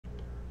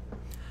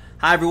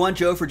Hi everyone,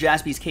 Joe for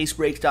JASPY'S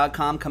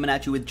coming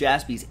at you with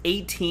JASPY'S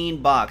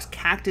 18-box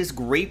Cactus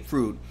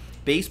Grapefruit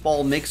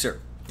Baseball Mixer.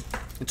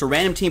 It's a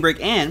random team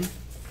break, and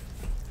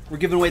we're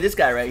giving away this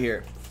guy right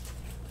here.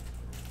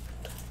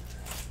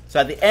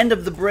 So at the end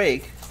of the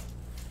break,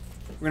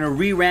 we're going to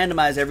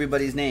re-randomize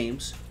everybody's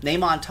names.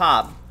 Name on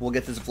top, we'll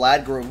get this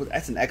Vlad Guerrero.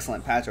 That's an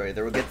excellent patch right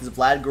there. We'll get this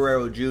Vlad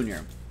Guerrero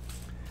Jr.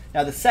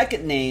 Now the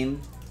second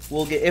name,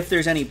 we'll get, if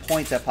there's any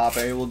points that pop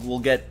out here, we'll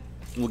get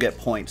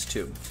points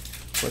too.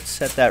 Let's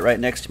set that right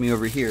next to me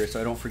over here so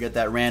I don't forget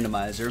that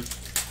randomizer.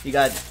 You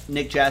got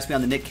Nick Jaspy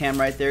on the Nick cam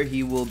right there.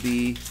 He will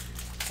be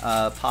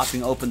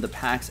popping open the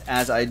packs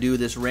as I do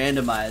this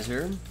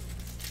randomizer.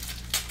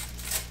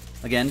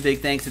 Again, big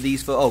thanks to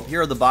these folks. Oh,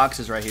 here are the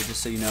boxes right here,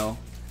 just so you know.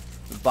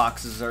 The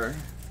boxes are...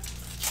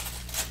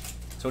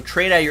 So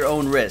trade at your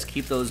own risk.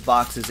 Keep those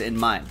boxes in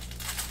mind.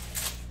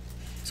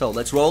 So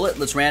let's roll it.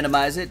 Let's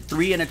randomize it.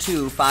 3 and a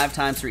 2, 5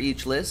 times for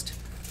each list.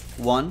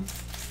 1,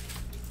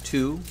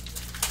 2,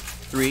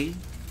 3,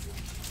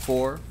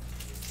 4,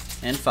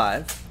 and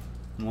 5.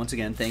 And once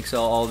again, thanks to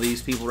all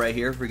these people right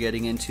here for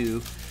getting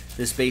into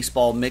this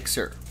baseball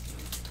mixer.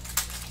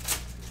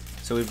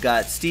 So we've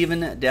got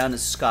Steven down to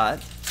Scott.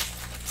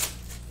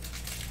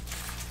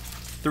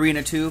 3 and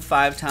a 2,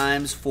 5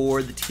 times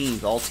for the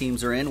teams. All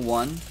teams are in.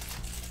 1,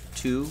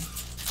 2,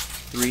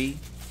 3,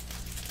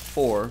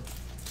 4,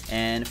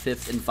 and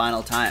 5th and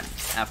final time.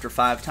 After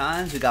 5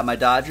 times, we got my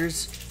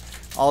Dodgers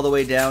all the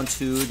way down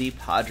to the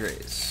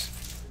Padres.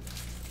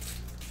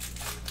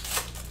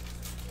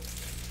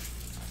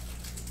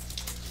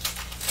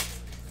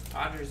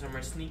 Dodgers are my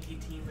sneaky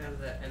team out of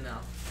the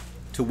NL.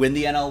 To win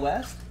the NL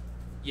West?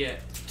 Yeah,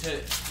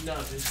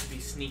 just to be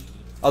sneaky.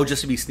 Oh,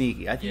 just to be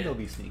sneaky. I think they'll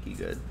be sneaky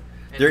good.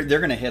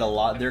 They're gonna hit a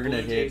lot. They're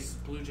gonna hit.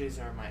 Blue Jays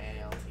are my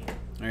AL team.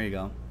 There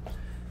you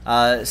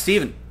go.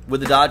 Steven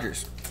with the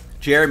Dodgers.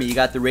 Jeremy, you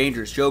got the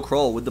Rangers. Joe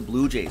Kroll with the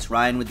Blue Jays.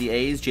 Ryan with the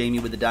A's. Jamie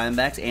with the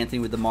Diamondbacks. Anthony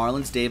with the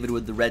Marlins. David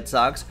with the Red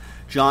Sox.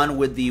 John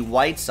with the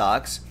White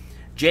Sox.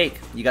 Jake,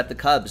 you got the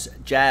Cubs.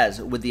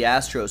 Jazz with the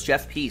Astros.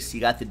 Jeff Peace, you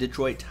got the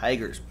Detroit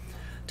Tigers.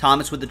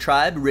 Thomas with the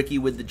Tribe, Ricky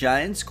with the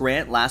Giants,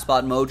 Grant, Last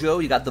Spot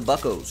Mojo, you got the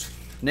Buccos.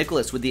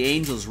 Nicholas with the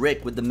Angels,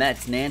 Rick with the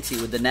Mets, Nancy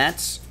with the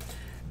Nets,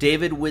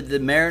 David with the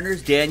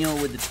Mariners, Daniel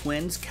with the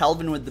Twins,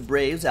 Kelvin with the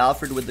Braves,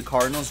 Alfred with the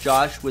Cardinals,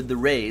 Josh with the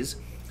Rays,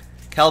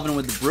 Kelvin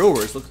with the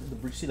Brewers. Look,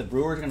 see the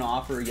Brewers are going to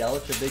offer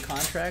Yelich a big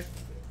contract?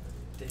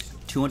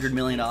 $200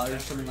 million,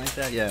 something like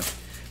that? Yeah.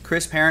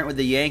 Chris Parent with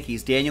the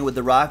Yankees, Daniel with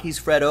the Rockies,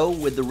 Fred O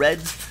with the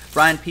Reds,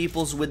 Brian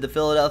Peoples with the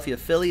Philadelphia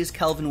Phillies,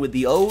 Kelvin with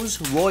the O's,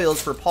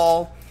 Royals for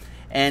Paul,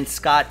 and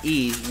Scott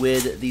E.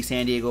 with the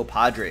San Diego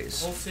Padres.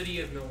 The whole city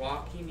of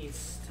Milwaukee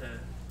needs to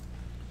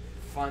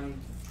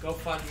go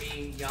fund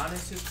me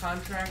Giannis's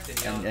contract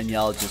and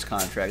Yelich's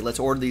contract. Let's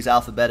order these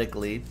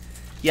alphabetically.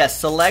 Yes,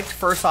 select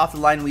first off the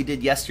line we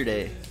did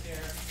yesterday.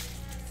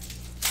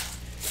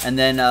 And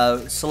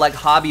then select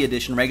Hobby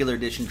Edition, regular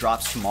edition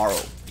drops tomorrow.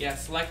 Yeah,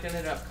 select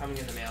ended up coming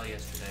in the mail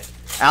yesterday.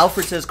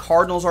 Alfred says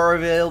Cardinals are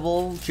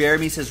available.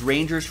 Jeremy says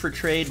Rangers for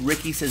trade.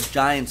 Ricky says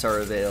Giants are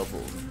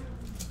available.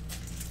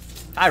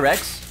 Hi,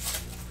 Rex.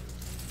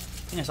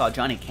 I think I saw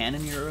Johnny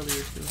Cannon here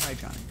earlier, too. Hi,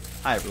 Johnny.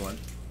 Hi, everyone.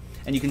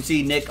 And you can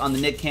see Nick on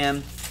the Nick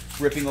cam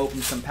ripping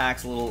open some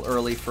packs a little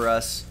early for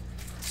us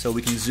so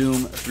we can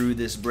zoom through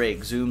this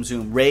break. Zoom,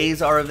 zoom.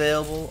 Rays are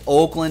available.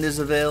 Oakland is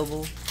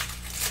available.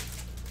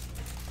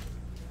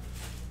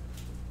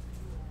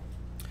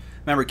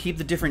 Remember, keep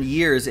the different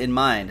years in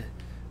mind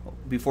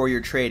before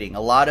you're trading.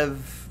 A lot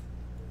of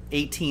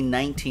 18,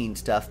 19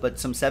 stuff,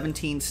 but some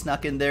 17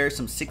 snuck in there,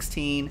 some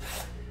 16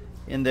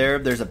 in there.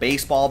 There's a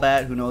baseball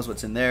bat. Who knows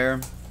what's in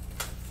there?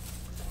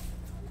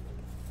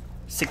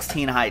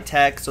 16 high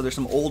tech. So there's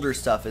some older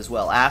stuff as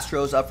well.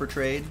 Astros up for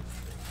trade.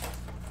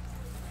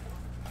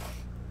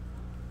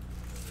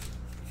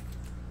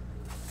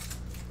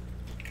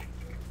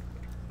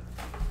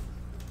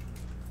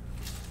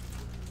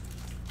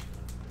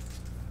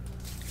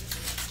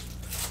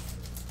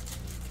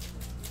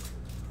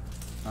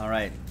 All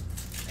right.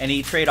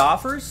 Any trade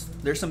offers?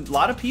 There's a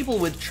lot of people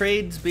with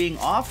trades being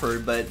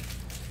offered, but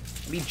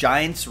maybe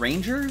Giants,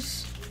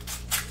 Rangers?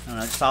 I don't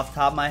know, just off the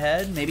top of my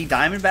head. Maybe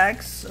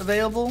Diamondbacks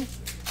available?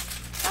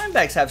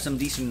 Diamondbacks have some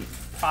decent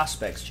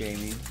prospects,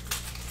 Jamie.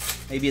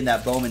 Maybe in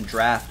that Bowman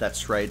draft,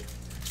 that's right.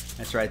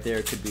 That's right there.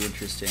 It could be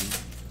interesting.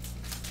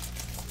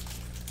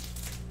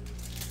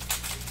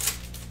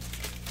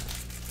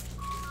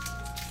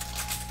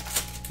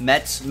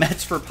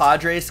 Mets for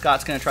Padres.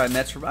 Scott's going to try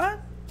Mets for...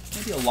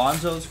 maybe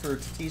Alonso's for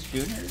Tatis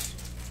Jr.'s.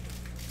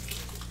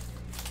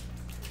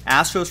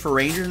 Astros for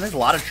Rangers, and there's a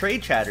lot of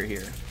trade chatter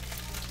here.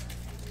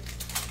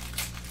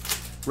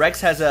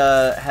 Rex has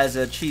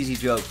a cheesy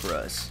joke for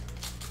us.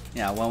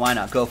 Yeah, well, why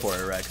not? Go for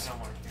it, Rex. I don't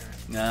want to hear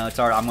it. No, it's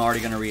alright. I'm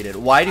already going to read it.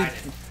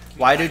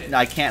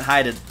 I can't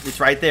hide it. It's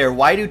right there.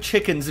 Why do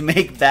chickens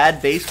make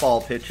bad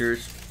baseball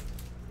pitchers?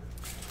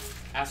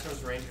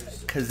 Astros Rangers.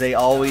 Because they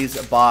always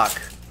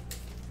balk.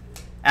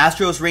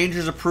 Astros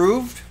Rangers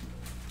approved.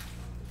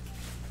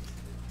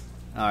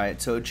 All right,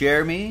 so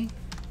Jeremy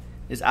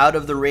is out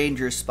of the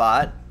Rangers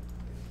spot.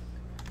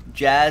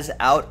 Jazz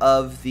out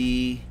of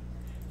the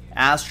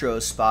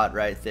Astros spot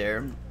right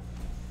there.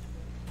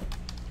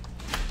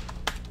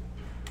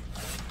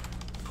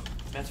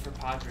 Mets for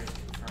Padres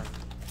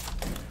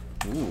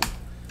confirmed. Ooh.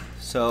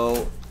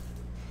 So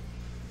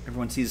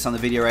everyone sees this on the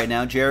video right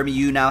now. Jeremy,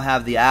 you now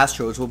have the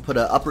Astros. We'll put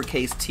an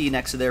uppercase T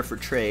next to there for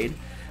trade.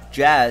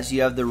 Jazz,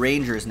 you have the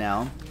Rangers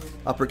now.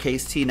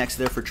 Uppercase T next to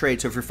there for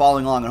trade. So if you're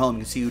following along at home,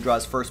 you can see who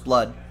draws first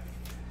blood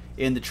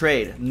in the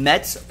trade.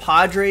 Mets,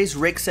 Padres.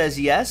 Rick says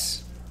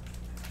yes.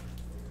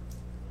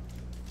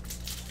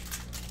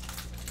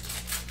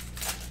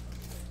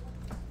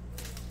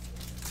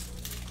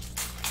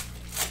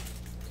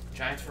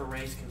 Giants for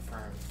Rays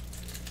confirmed.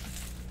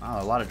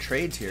 Wow, a lot of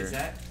trades here. Is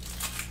that?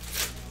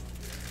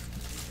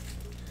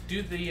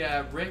 Do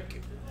the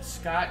Rick,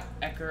 Scott,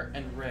 Ecker,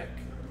 and Rick,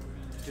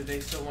 do they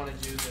still want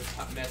to do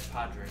the Mets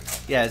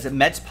Padres? Yeah, is it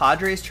Mets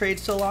Padres trade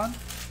still on?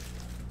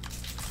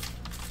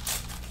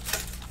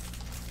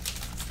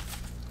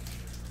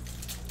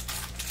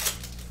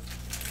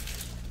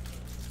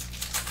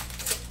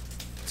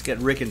 Let's get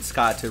Rick and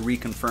Scott to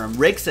reconfirm.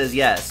 Rick says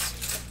yes.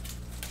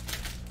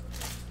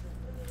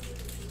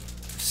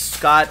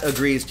 Scott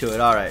agrees to it.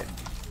 All right.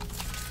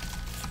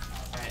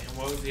 All right, and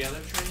what was the other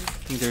trade?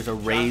 I think there's a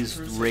Rays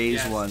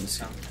Yes,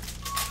 ones.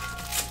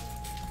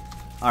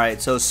 All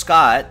right, so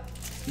Scott,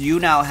 you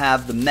now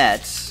have the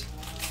Mets.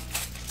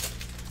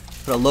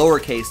 Put a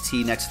lowercase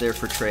t next there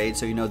for trade,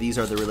 so you know these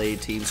are the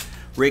related teams.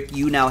 Rick,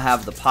 you now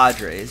have the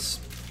Padres.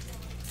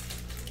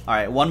 All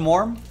right, one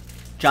more.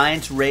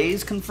 Giants,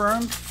 Rays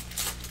confirmed.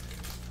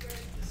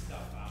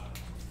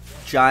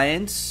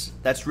 Giants,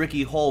 that's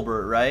Ricky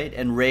Holbert, right?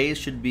 And Rays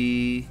should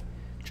be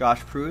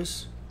Josh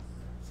Pruis.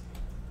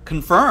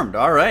 Confirmed,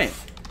 all right.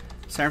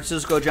 San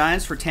Francisco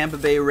Giants for Tampa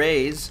Bay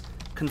Rays,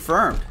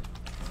 confirmed.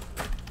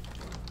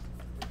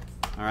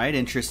 All right,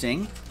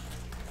 interesting.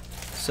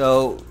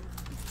 So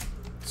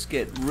let's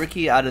get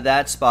Ricky out of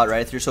that spot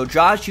right there. So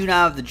Josh, you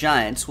now have the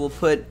Giants. We'll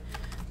put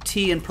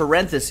T in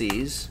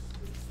parentheses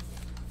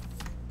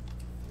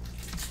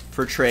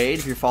for trade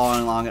if you're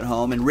following along at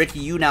home. And Ricky,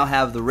 you now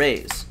have the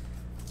Rays.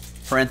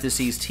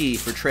 Parentheses T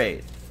for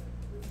trade.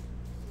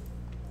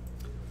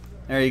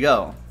 There you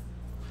go.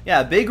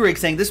 Yeah, Big Rig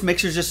saying this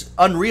mixer's just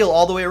unreal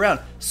all the way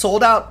around.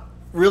 Sold out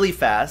really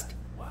fast.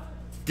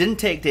 Didn't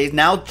take days.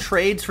 Now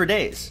trades for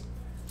days.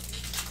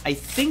 I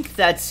think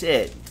that's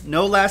it.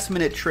 No last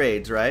minute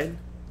trades, right?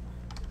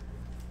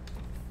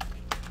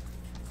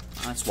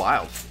 That's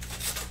wild.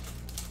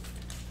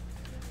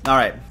 All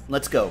right,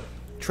 let's go.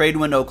 Trade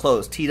window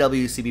closed.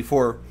 TWC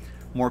before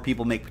more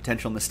people make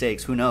potential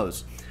mistakes. Who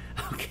knows?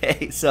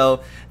 Okay,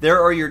 so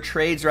there are your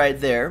trades right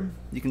there.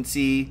 You can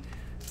see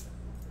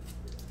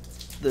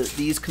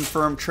these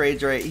confirmed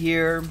trades right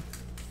here.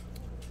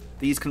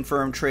 These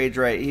confirmed trades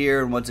right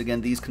here. And once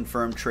again, these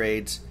confirmed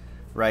trades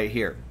right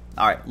here.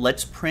 All right,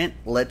 let's print.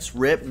 Let's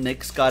rip.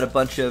 Nick's got a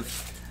bunch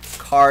of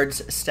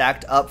cards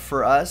stacked up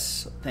for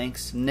us.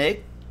 Thanks,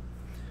 Nick.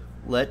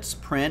 Let's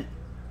print.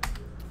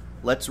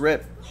 Let's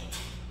rip.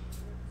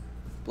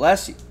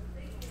 Bless you.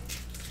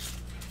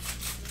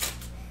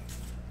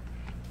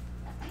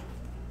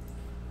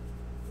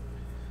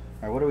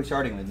 All right, what are we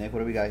starting with, Nick? What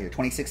do we got here?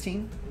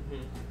 2016?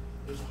 Mm-hmm.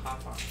 There's a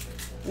hot box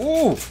right there.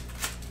 Ooh,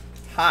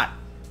 hot.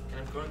 And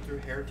I'm going through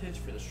Heritage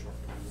for the short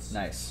ones.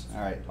 Nice.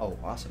 All right. Oh,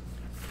 awesome.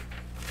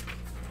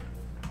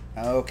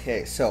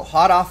 Okay, so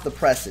hot off the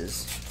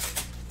presses,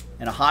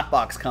 and a hot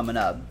box coming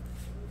up.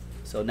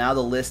 So now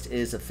the list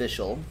is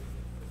official.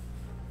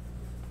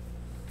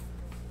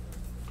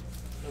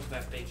 No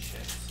bet bait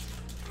shits.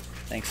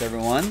 Thanks,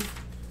 everyone.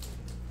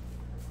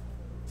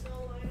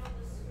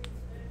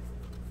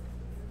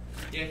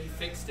 Yeah, he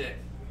fixed it.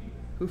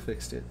 Who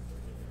fixed it?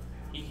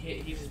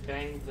 He just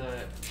banged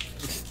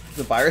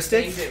The fire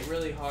stick? banged it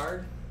really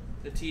hard,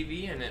 the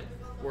TV, and it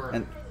worked.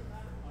 And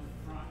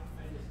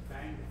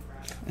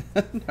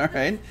all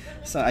right.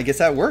 So I guess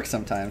that works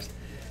sometimes.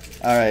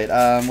 All right.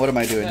 What am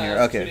I doing here?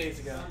 That was 2 Okay. days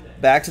ago.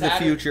 Back to the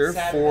Saturday- Future,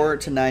 Saturday.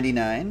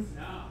 4/99.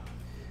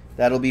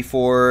 That'll be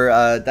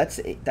for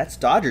that's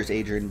Dodgers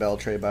Adrian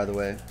Beltre, by the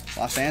way,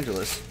 Los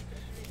Angeles.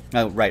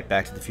 Oh, right.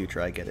 Back to the Future.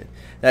 I get it.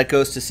 That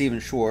goes to Steven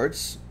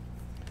Schwartz.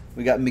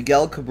 We got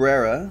Miguel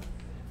Cabrera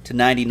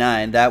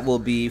 /99. That will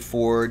be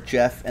for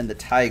Jeff and the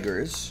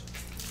Tigers.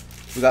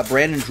 We got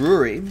Brandon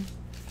Drury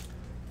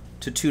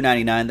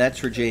 /299. That's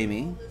for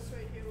Jamie.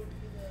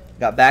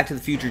 Got Back to the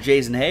Future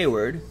Jason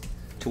Hayward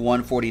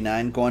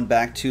 /149. Going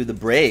back to the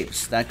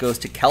Braves. That goes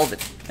to Kelvin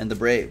and the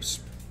Braves.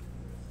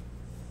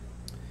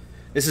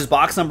 This is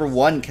box number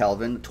 1,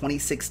 Kelvin.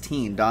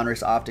 2016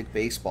 Donruss Optic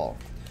Baseball.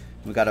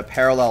 We got a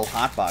parallel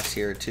hot box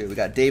here too. We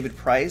got David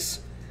Price,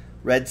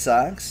 Red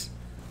Sox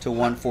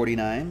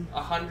 /149.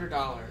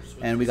 $100.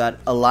 And we got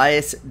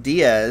Elias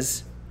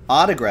Diaz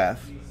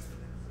autograph.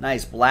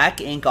 Nice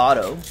black ink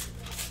auto.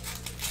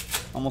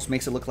 Almost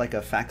makes it look like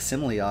a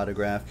facsimile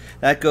autograph.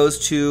 That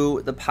goes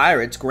to the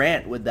Pirates.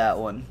 Grant with that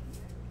one.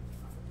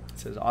 It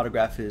says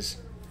autograph is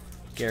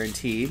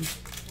guaranteed.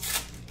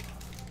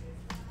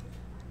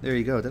 There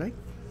you go. Did I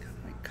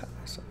cut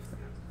myself there?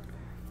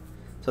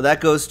 So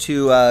that goes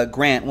to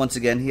Grant once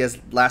again. He has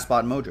last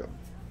spot mojo.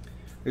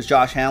 There's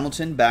Josh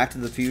Hamilton, Back to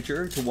the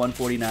Future to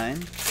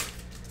 149.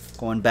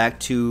 Going back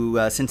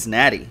to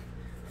Cincinnati.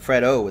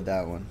 Fred O with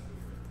that one.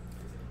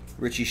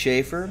 Richie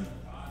Schaefer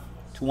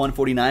to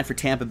 149 for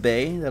Tampa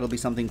Bay. That'll be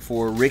something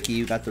for Ricky,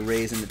 who got the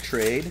Rays in the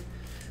trade.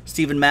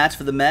 Steven Matz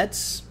for the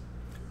Mets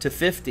to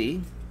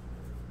 50.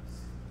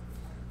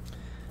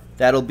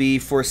 That'll be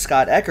for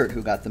Scott Eckert,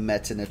 who got the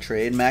Mets in a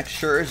trade. Max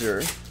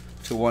Scherzer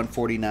to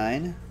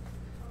 149.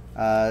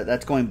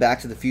 That's going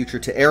Back to the Future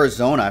to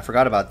Arizona. I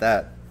forgot about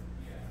that.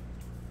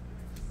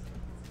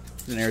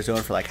 In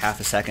Arizona for like half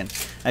a second.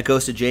 That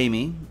goes to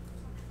Jamie.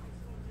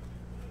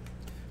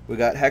 We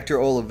got Hector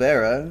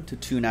Oliveira to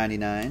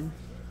 299.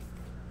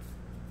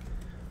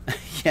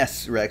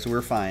 Yes, Rex,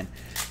 we're fine.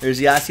 There's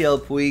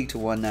Yasiel Puig to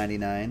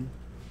 199.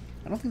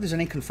 I don't think there's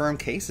any confirmed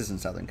cases in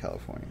Southern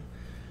California.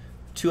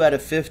 2 out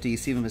of 50.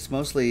 Steven, it's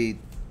mostly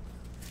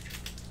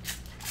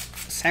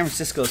San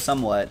Francisco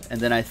somewhat,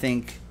 and then I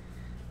think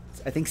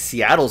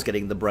Seattle's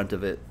getting the brunt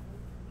of it.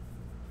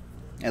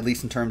 At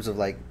least in terms of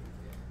like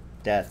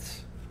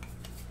deaths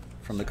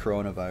from the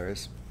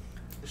coronavirus.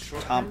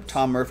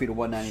 Tom Murphy to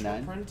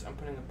 199. Print, I'm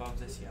putting above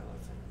this yellow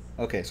thing.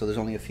 Okay, so there's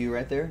only a few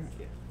right there?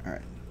 Yeah. All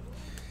right.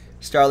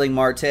 Starling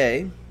Marte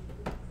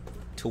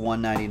to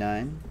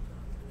 199.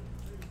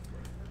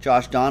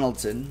 Josh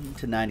Donaldson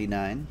to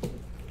 99.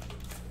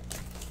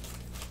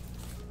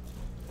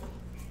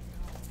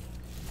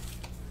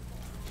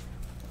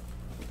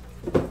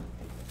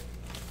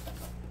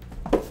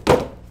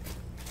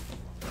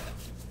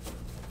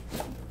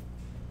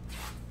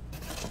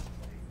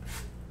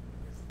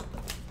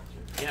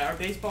 Yeah, our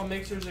baseball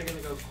mixers are going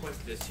to go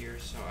quick this year,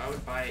 so I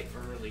would buy it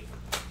early.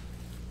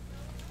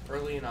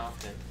 Early and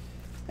often.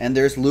 And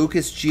there's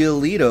Lucas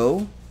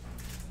Giolito.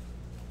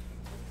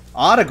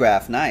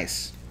 Autograph,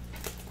 nice.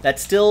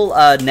 That's still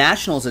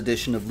Nationals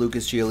edition of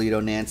Lucas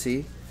Giolito,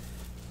 Nancy.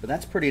 But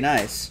that's pretty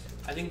nice.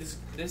 I think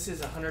this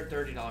is a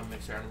 $130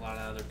 mixer at a lot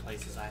of other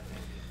places, I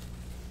think.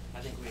 I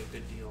think we have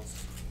good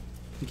deals.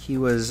 I think he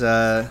was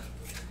a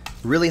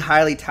really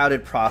highly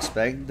touted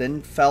prospect,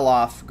 then fell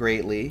off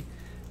greatly.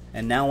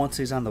 And now once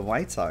he's on the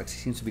White Sox, he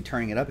seems to be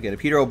turning it up again.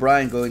 Peter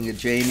O'Brien going to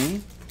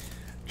Jamie.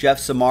 Jeff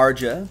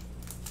Samardzija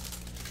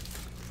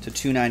to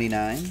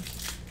 299.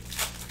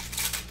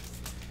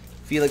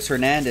 Felix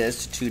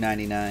Hernandez to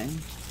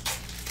 299.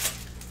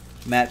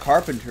 Matt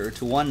Carpenter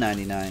to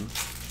 199.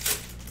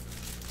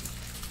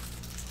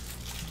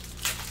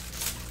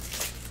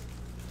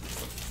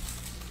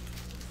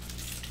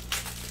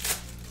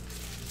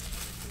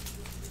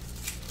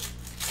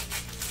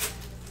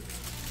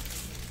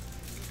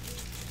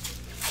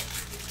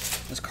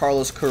 That's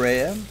Carlos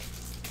Correa,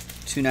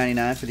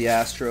 $2.99 for the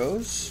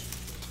Astros.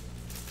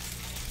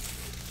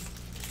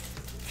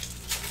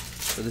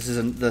 So this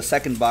is the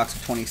second box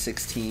of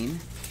 2016.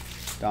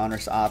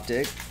 Donruss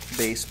Optic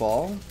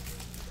Baseball.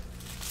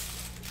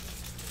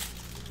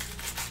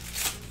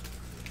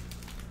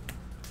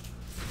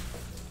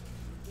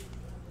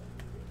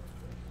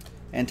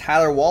 And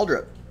Tyler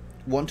Waldrop,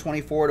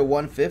 124 to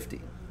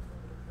 150.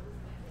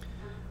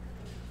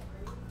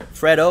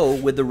 Fred O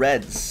with the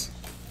Reds.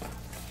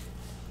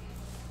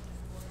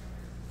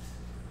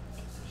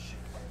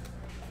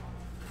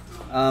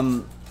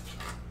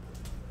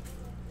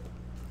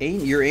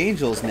 Your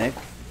Angels, Nick,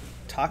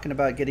 talking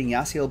about getting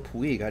Yasiel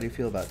Puig. How do you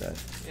feel about that?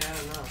 Yeah, I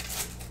don't know.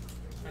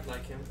 I'd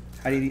like him.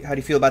 How do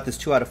you feel about this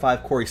 2 out of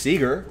 5 Corey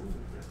Seager? Ooh,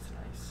 that's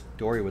nice.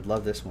 Dory would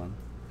love this one.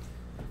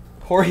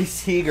 Corey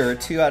Seager,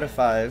 2 out of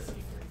 5.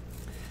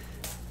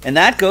 And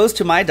that goes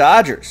to my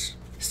Dodgers.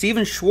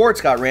 Steven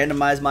Schwartz got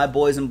randomized, my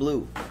boys in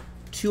blue.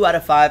 2 out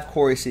of 5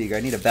 Corey Seager.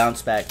 I need a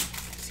bounce back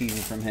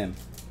season from him.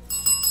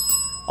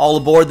 All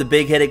aboard the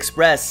Big Hit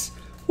Express.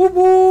 Whoop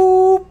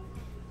whoop.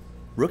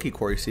 Rookie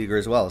Corey Seager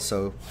as well.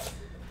 So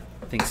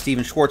I think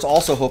Steven Schwartz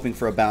also hoping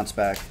for a bounce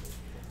back.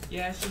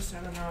 Yeah, it's just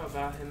I don't know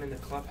about him in the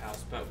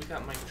clubhouse, but we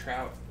got Mike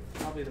Trout,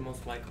 probably the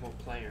most likable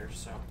player.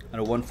 So At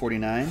a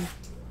 149.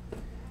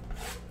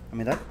 I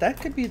mean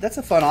that's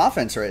a fun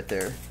offense right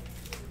there.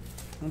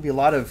 There'll be a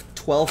lot of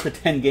 12 to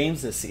 10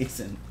 games this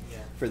season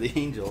for the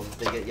Angels. If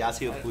they get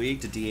Yasiel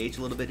Puig to DH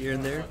a little bit here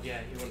and there. Yeah,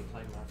 he wouldn't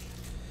play much.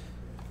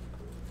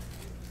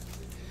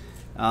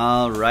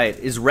 All right.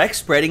 Is Rex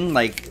spreading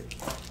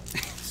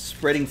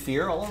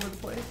fear all over the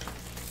place?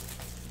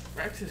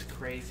 Rex is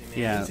crazy, man.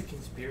 Yeah. He's a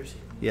conspiracy.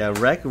 Yeah,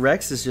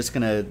 Rex is just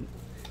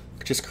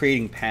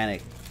creating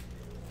panic.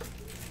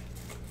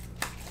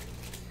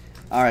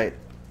 All right.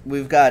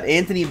 We've got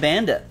Anthony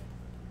Banda.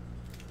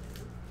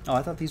 Oh,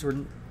 I thought these were...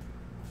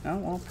 Oh,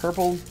 well,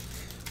 purple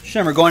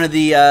shimmer. Going to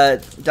the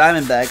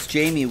Diamondbacks.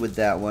 Jamie with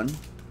that one.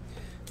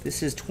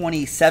 This is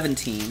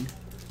 2017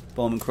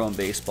 Bowman Chrome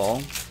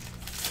Baseball.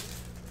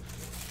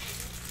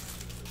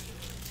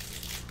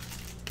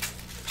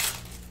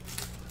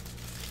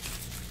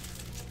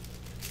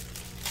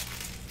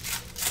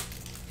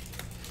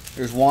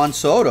 There's Juan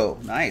Soto.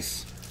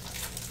 Nice.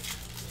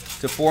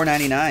 To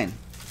 $4.99.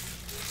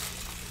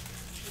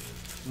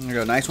 There you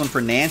go. Nice one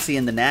for Nancy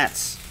and the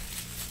Nats.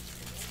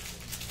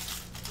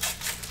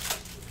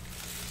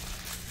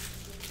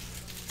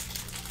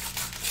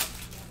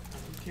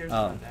 cares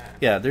about that?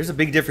 Yeah, there's a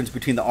big difference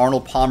between the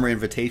Arnold Palmer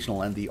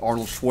Invitational and the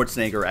Arnold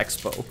Schwarzenegger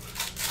Expo.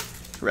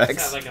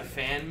 Rex. Is that like a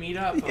fan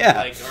meetup? Of Yeah.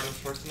 Like Arnold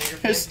Schwarzenegger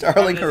fans?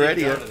 Starling How does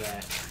he Heredia. go to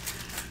that?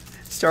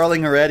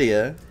 Starling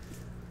Heredia.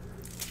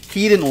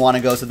 He didn't want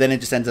to go, so then it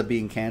just ends up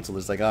being canceled.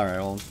 It's like, all right,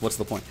 well, what's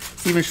the point?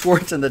 Steven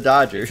Schwartz and the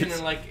Dodgers.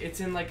 It's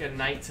in like a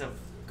Knights of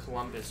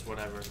Columbus,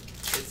 whatever.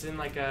 It's in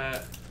like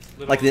a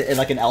little,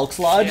 like an Elks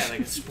Lodge? Yeah,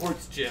 like a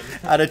sports gym.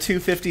 Out of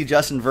 250,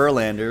 Justin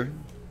Verlander.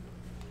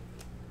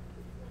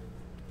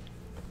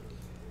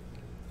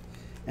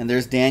 And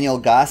there's Daniel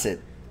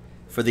Gossett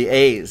for the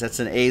A's. That's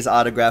an A's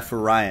autograph for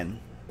Ryan.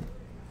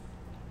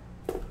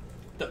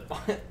 The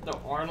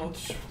Arnold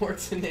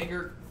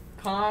Schwarzenegger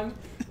con?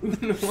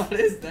 What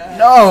is that?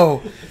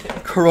 No!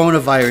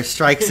 Coronavirus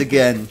strikes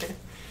again.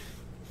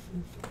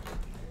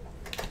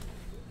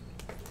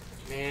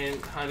 Man,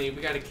 honey,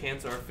 we gotta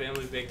cancel our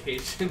family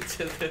vacation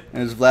to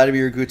There's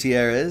Vladimir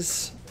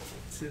Gutierrez.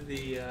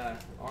 the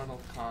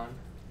Arnold con.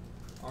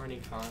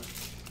 Arnie con.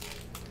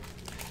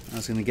 I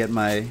was gonna get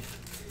my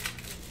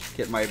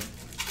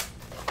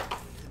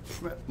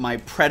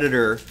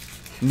Predator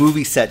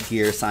movie set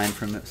gear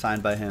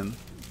signed by him.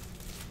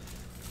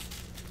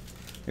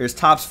 There's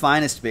Topps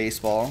Finest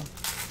Baseball.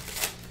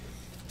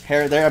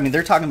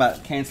 They're talking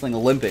about canceling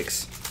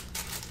Olympics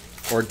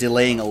or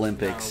delaying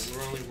Olympics. No,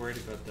 we're only worried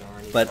about the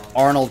Arnie But con.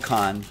 Arnold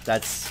Con,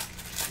 that's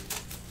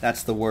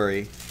the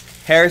worry.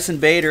 Harrison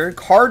Bader,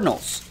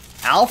 Cardinals.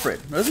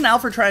 Alfred. Doesn't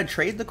Alfred try to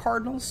trade the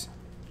Cardinals?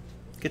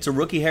 Gets a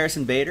rookie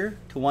Harrison Bader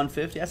to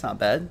 150. That's not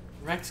bad.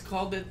 Rex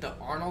called it the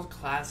Arnold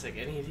Classic,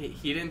 and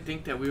he didn't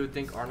think that we would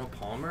think Arnold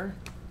Palmer.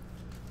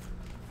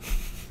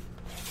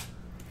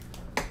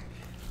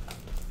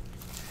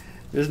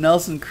 There's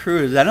Nelson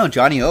Cruz. I know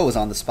Johnny O was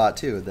on the spot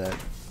too with that.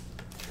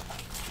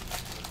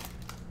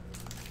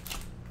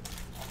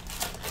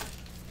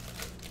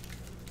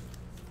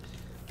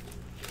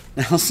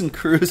 Nelson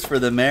Cruz for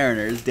the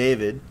Mariners.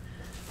 David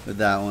with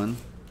that one.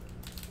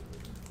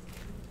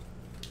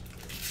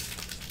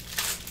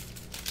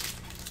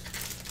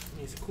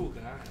 He's a cool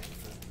guy.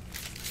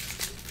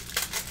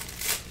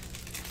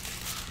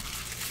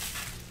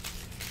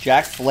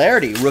 Jack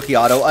Flaherty, rookie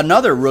auto.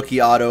 Another rookie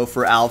auto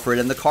for Alfred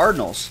and the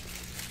Cardinals.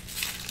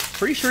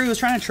 Pretty sure he was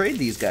trying to trade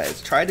these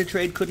guys. Tried to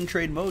trade, couldn't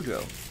trade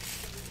Mojo.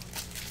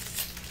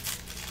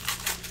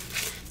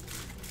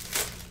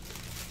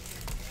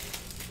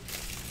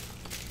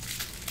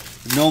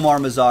 Nomar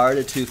Mazar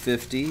to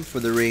 250 for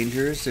the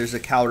Rangers. There's a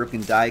Cal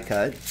Ripken die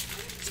cut.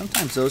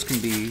 Sometimes those can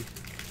be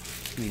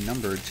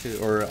numbered too,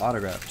 or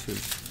autographed too.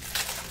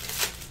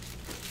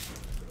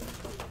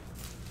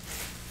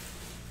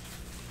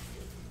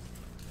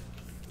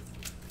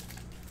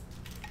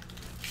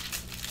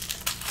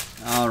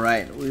 All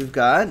right, we've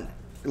got,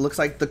 it looks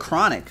like the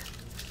Chronicles.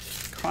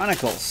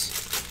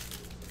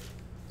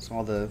 It's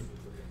all the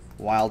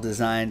wild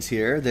designs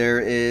here. There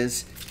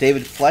is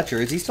David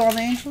Fletcher. Is he still on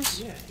the Angels?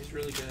 Yeah, he's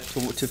really good.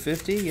 To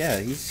 50? Yeah,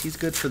 he's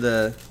good for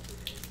the,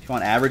 if you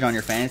want average on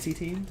your fantasy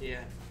team. Yeah.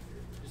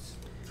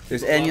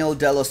 There's Eniel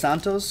De Los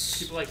Santos.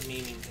 People like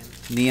memeing him.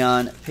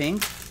 Neon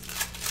Pink.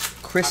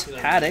 Chris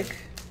Popular Paddock. meme.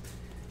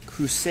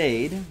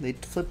 Crusade. They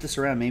flipped this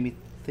around, made me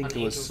think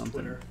On it was Angels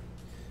something. Twitter.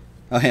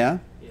 Oh, yeah?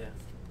 Yeah.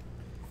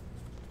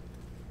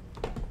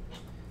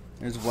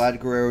 There's Vlad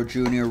Guerrero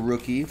Jr.,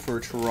 rookie for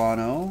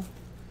Toronto.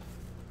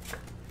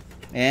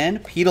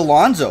 And Pete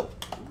Alonso.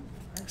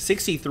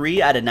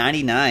 63 out of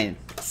 99.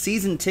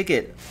 Season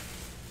ticket.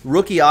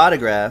 Rookie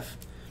autograph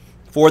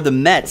for the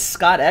Mets.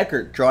 Scott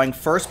Eckert drawing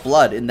first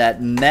blood in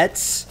that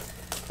Mets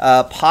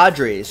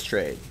Padres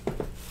trade.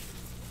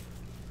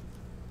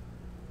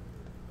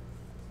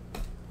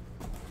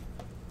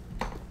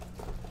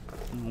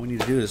 What we need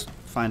to do is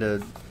find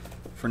a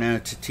Fernando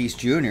Tatis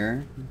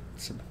Jr.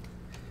 It's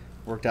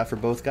worked out for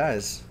both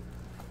guys.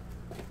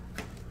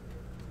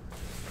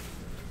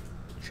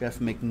 Jeff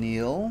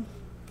McNeil.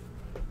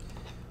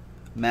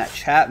 Matt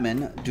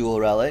Chapman, dual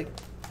relic.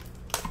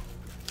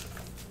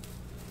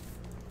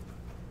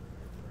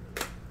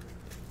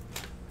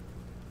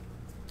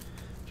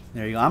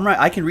 There you go. I'm right.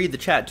 I can read the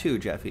chat too,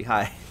 Jeffy.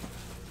 Hi.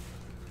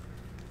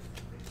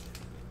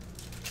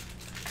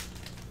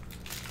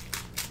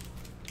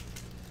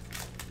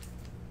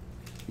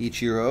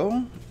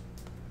 Ichiro.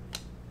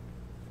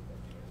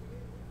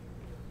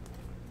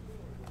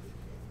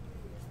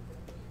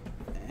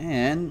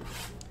 And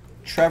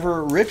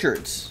Trevor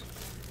Richards.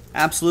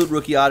 Absolute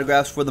rookie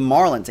autographs for the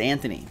Marlins.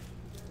 Anthony.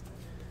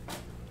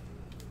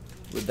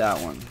 With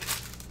that one.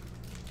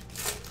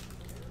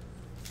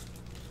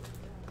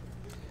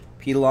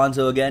 Pete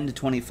Alonso again to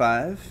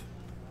 25.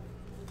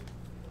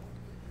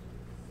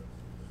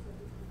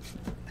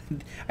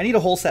 I need a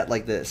whole set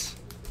like this.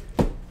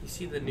 You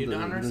see the new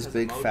Donners? Those has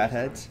big emojis fat on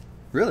heads. it.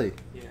 Really?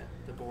 Yeah,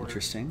 the border.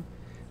 Interesting.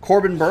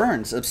 Corbin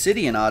Burns,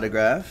 Obsidian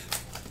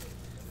autograph.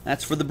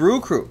 That's for the Brew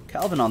Crew.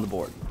 Calvin on the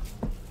board.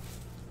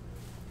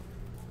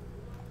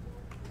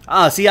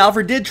 Ah, see,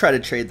 Alfred did try to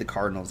trade the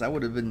Cardinals. That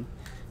would have been,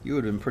 you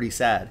would have been pretty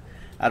sad.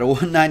 Out of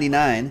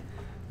 199,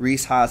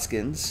 Rhys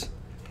Hoskins.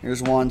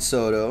 Here's Juan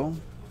Soto.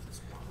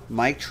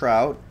 Mike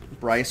Trout.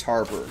 Bryce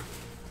Harper.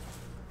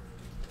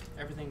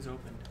 everything's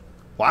opened.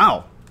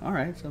 Wow. All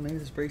right, so maybe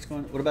this break's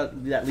going. What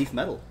about that leaf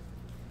metal?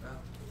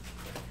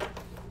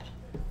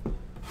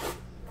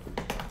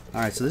 All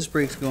right, so this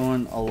break's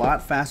going a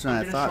lot faster than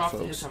I thought, folks. I'm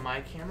going to show off the hits on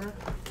my camera,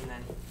 and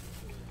then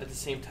at the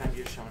same time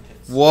you're showing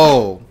hits.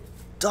 Whoa.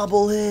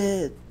 Double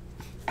hit.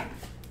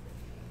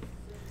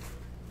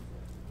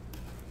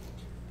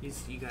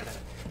 You got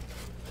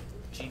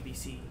a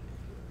GBC.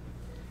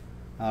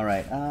 All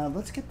right,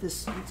 let's get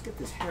this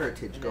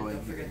heritage And going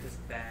don't here. forget this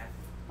bat.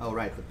 Oh,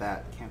 right, the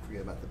bat. Can't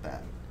forget about the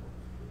bat.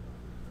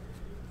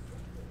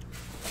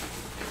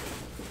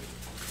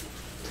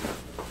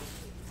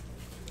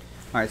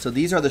 All right, so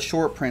these are the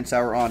short prints that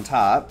were on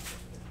top.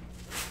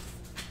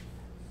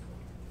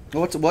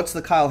 What's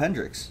the Kyle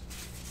Hendricks?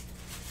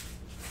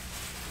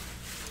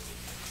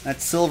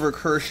 That's Silver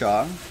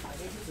Kershaw. I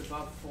think it's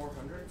above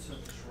 400, so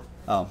it's short.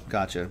 Oh,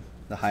 gotcha.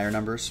 The higher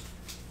numbers.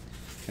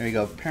 There you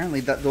go. Apparently,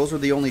 those were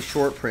the only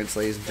short prints,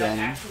 ladies and That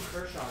gentlemen. actual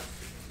Kershaw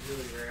is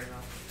really rare,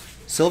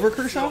 though. Silver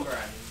Kershaw? Silver,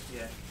 I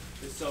mean, yeah.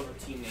 The silver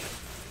team name.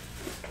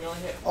 We only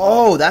hit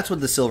Oh, that's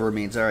what the silver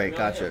means. All right, we only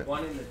gotcha. hit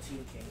one in the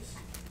team case.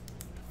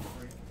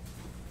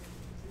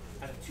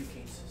 Out of 2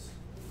 cases.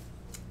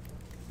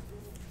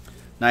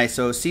 Nice.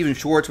 So Steven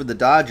Schwartz with the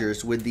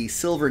Dodgers with the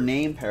silver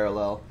name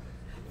parallel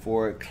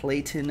for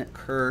Clayton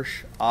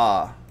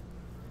Kershaw.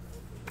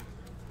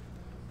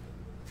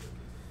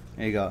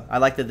 There you go. I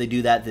like that they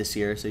do that this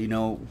year, so you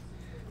know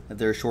that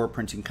they're short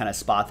prints. You can kind of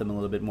spot them a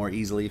little bit more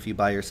easily if you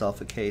buy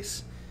yourself a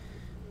case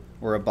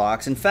or a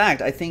box. In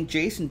fact, I think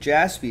Jason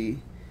Jaspy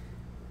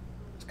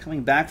is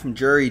coming back from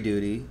jury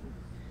duty.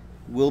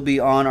 Will be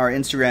on our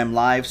Instagram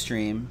live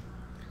stream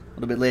a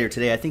little bit later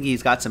today. I think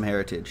he's got some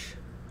heritage.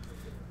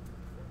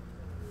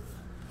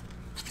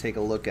 Let's take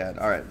a look at.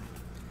 All right.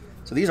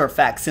 So these are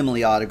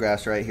facsimile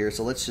autographs right here.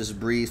 So let's just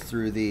breeze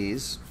through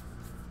these.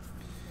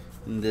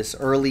 In this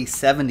early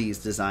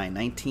 70s design,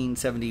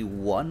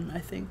 1971, I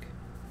think.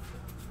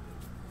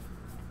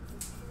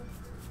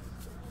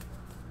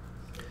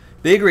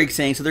 Big Rig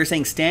saying, so they're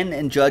saying Stanton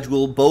and Judge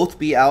will both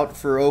be out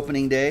for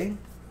opening day.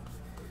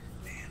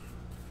 Man.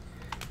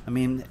 I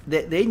mean,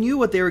 they knew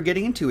what they were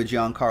getting into with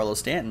Giancarlo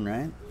Stanton,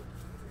 right?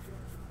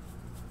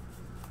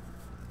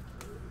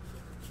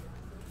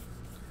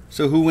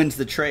 So who wins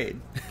the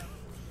trade?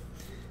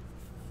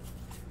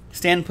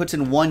 Stanton puts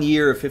in 1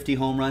 year of 50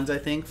 home runs, I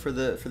think, for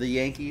the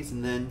Yankees,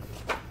 and then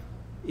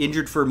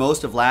injured for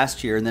most of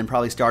last year, and then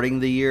probably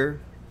starting the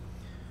year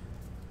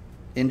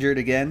injured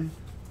again.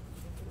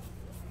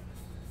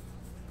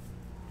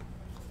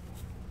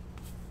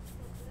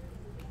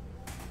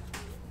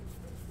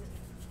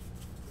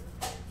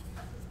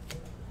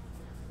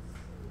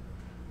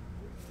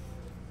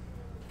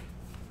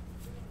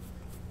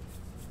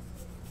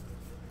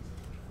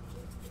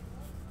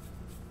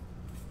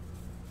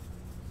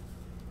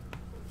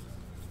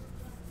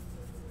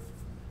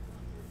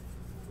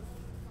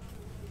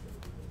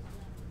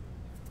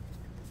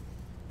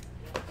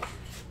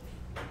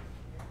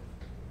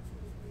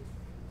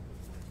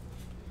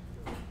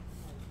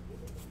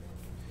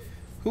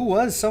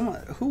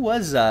 Who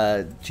was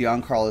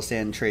Giancarlo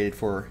Stanton traded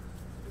for?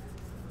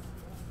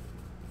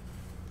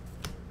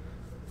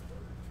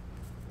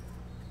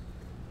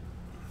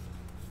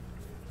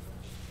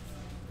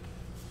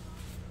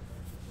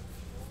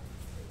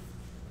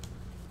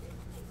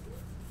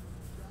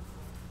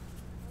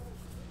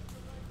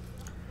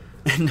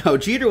 No,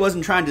 Jeter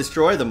wasn't trying to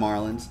destroy the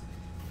Marlins.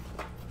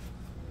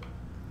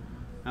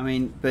 I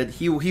mean, but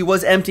he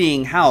was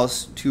emptying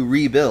house to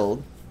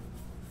rebuild.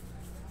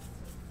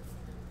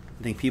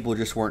 I think people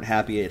just weren't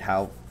happy at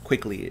how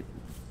quickly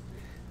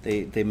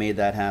they made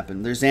that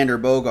happen. There's Xander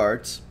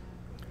Bogaerts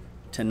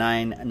to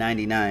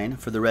 $9.99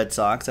 for the Red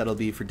Sox. That'll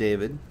be for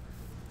David.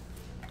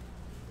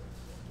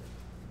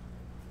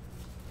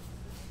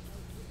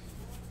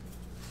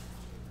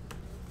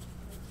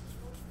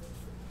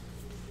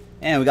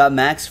 And we got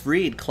Max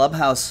Fried,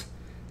 Clubhouse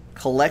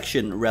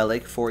Collection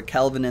relic for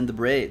Kelvin and the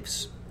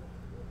Braves.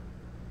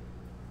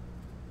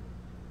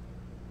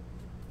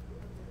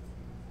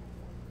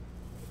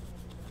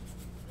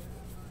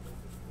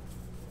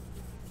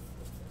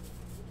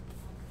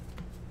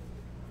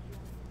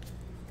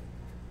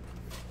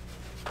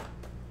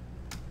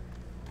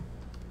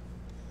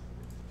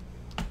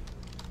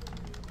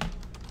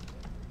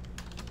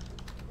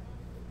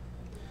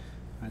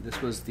 This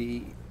was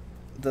the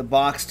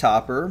box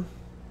topper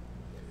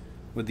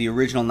with the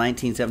original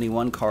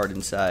 1971 card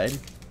inside.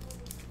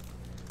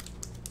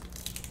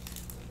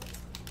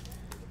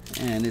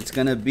 And it's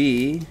going to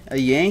be a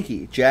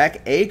Yankee,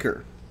 Jack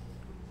Aker.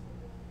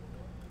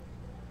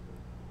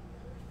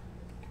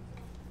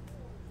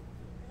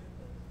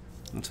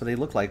 That's what they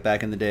looked like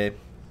back in the day.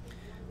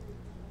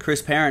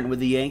 Chris Parent with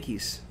the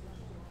Yankees.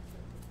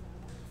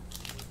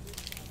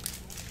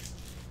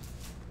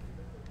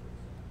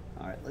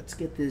 All right, let's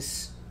get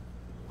this,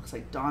 looks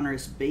like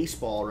Donruss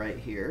baseball right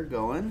here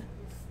going. And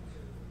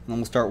then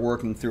we'll start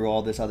working through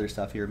all this other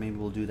stuff here. Maybe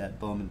we'll do that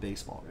Bowman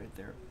baseball right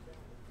there.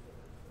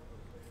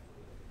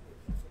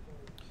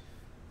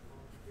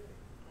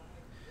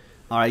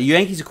 All right,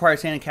 Yankees acquired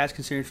Santa Catch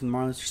considered from the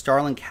Marlins.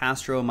 Starlin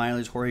Castro,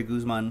 minors Jorge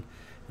Guzman,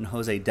 and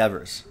Jose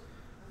Devers.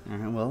 All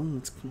right, well,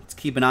 let's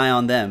keep an eye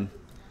on them.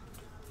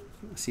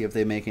 See if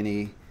they make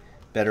any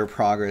better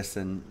progress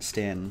than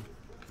Stanton.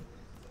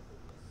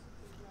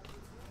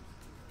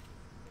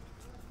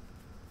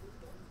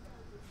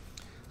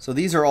 So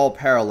these are all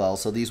parallel,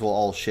 so these will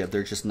all ship.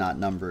 They're just not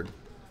numbered.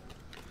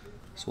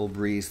 So we'll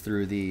breeze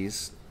through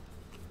these.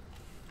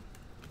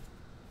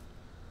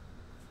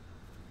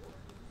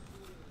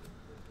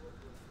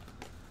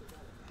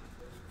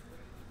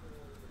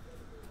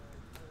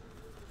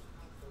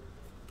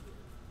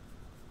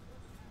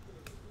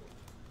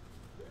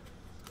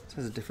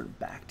 This has a different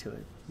back to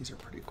it. These are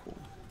pretty cool.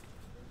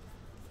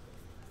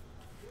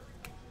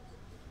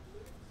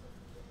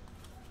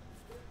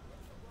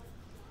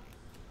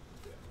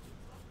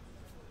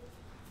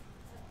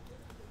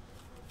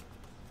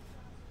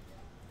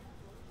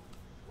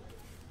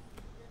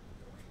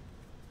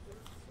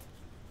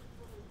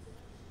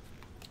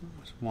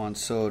 Juan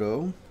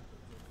Soto.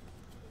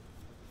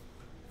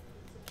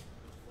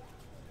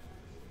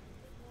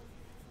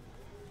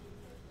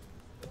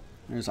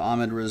 There's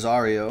Ahmed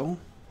Rosario.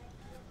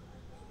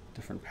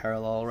 Different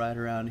parallel right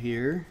around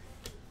here.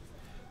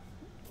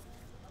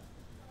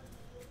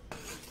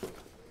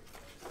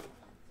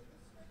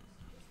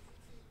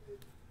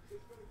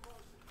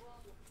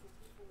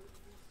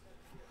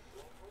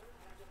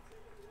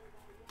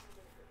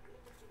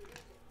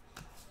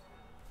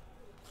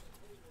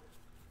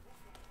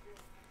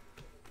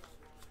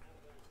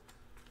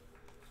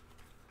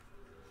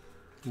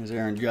 There's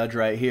Aaron Judge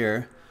right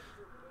here.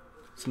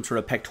 Some sort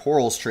of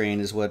pectoral strain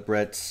is what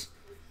Brett's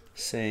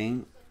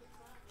saying.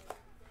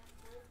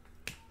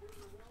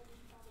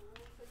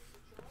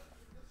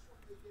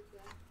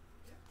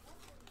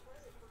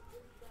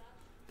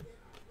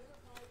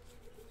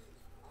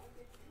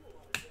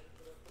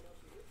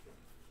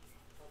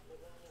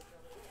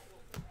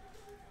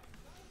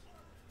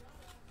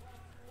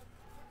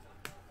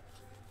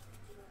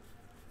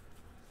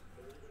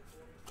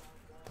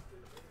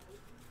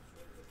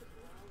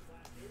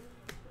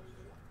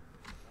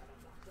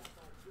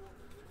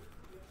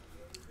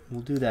 We'll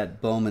do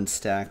that Bowman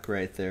stack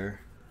right there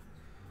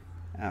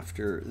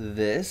after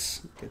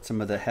this. Get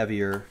some of the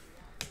heavier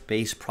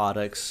base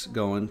products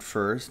going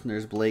first. And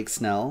there's Blake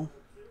Snell,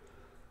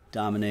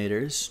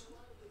 Dominators.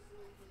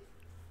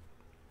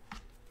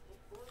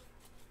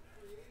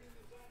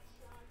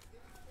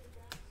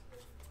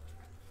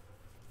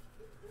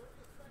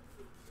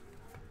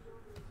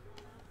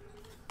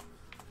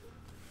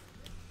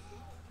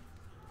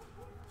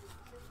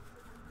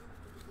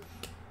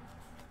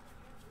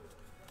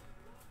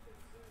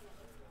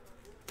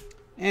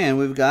 And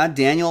we've got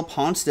Daniel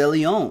Ponce de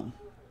Leon.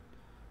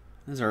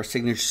 This is our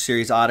Signature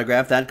Series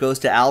autograph. That goes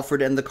to Alfred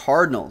and the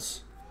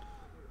Cardinals.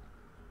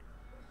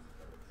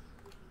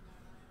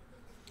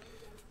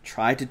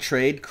 Tried to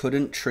trade,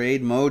 couldn't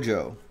trade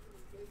Mojo.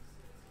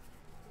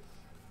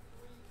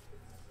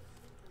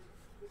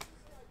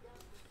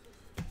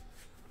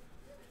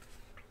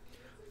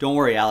 Don't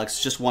worry, Alex.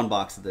 Just one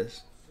box of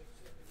this.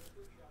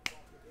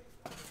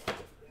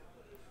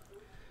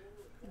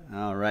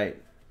 All right.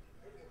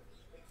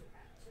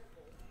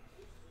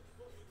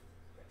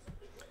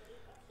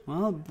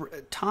 Well,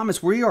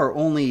 Thomas, we are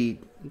only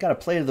got to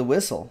play to the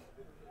whistle.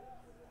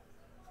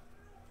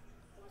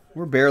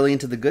 We're barely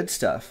into the good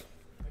stuff.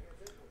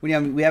 We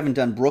haven't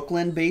done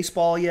Brooklyn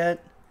baseball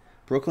yet,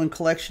 Brooklyn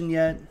collection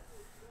yet.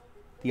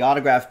 The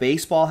autograph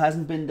baseball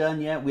hasn't been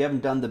done yet. We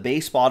haven't done the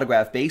baseball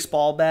autograph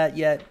baseball bat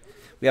yet.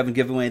 We haven't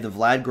given away the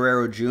Vlad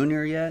Guerrero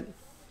Jr. yet.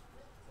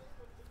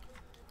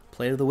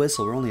 Play to the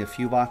whistle. We're only a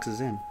few boxes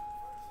in.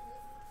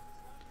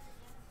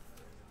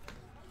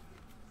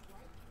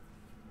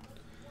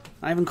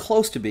 Not even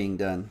close to being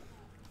done.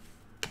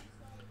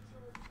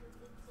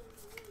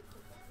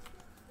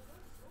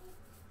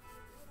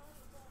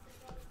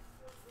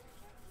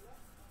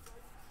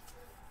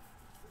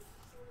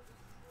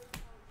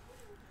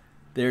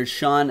 There's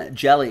Sean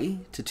Jelly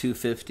to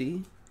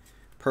 250.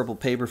 Purple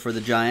paper for the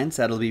Giants.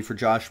 That'll be for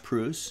Josh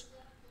Pruce.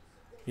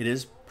 It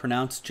is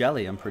pronounced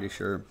Jelly, I'm pretty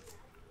sure.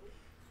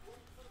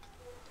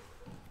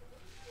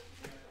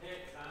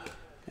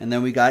 And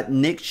then we got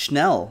Nick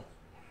Schnell.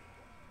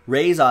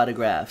 Rays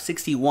autograph,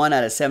 61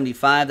 out of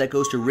 75. That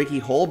goes to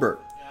Ricky Holbert,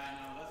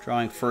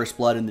 drawing first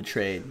blood in the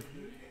trade.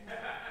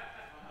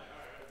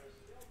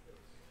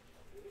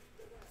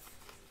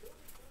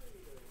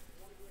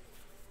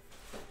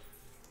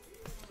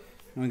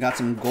 And we got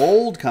some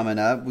gold coming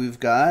up. We've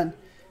got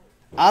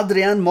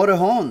Adrian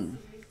Morejon,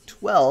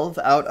 12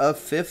 out of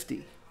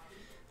 50.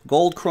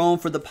 Gold chrome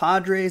for the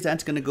Padres.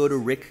 That's going to go to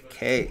Rick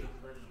K.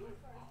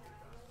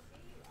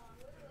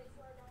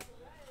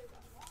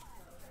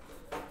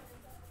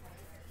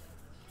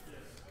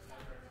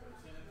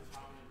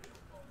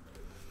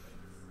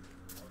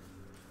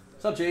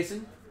 What's up,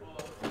 Jason?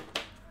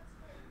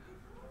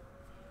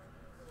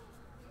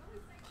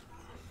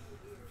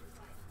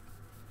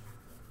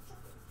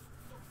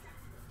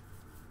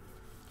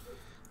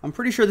 I'm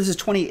pretty sure this is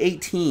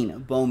 2018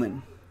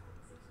 Bowman.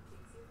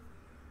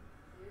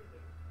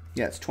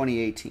 Yeah, it's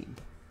 2018.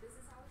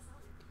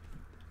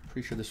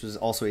 Pretty sure this was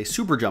also a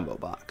super jumbo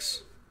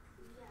box.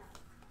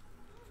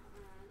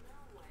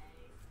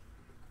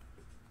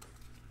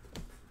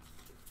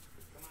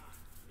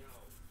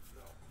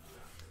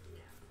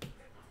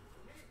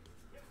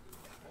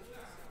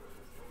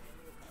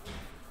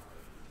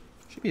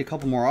 Should be a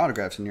couple more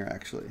autographs in here,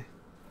 actually.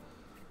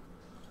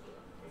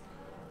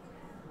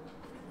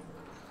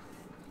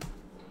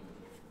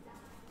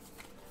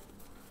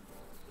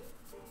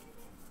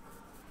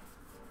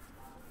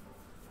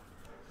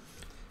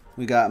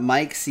 We got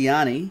Mike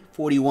Ciani,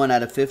 41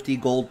 out of 50,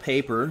 gold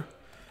paper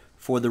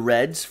for the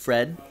Reds.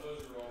 Fred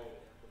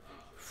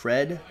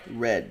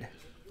Red.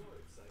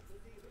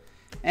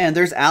 And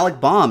there's Alec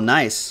Baum.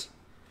 Nice.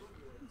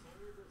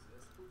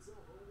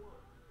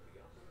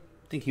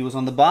 I think he was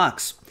on the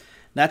box.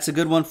 That's a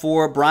good one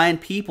for Brian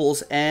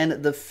Peoples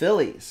and the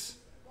Phillies.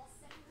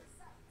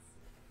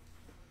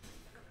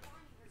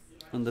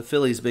 And the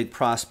Phillies' big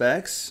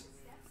prospects.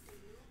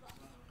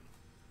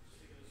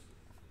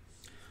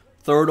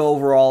 Third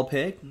overall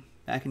pick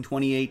back in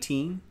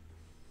 2018.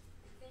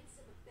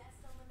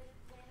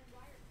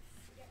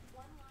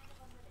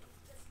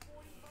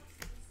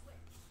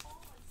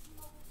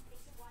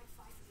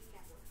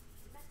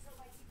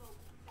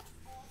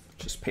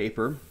 Just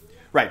paper.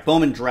 Right,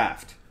 Bowman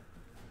Draft.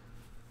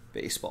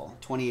 Baseball.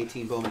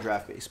 2018 Bowman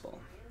Draft Baseball.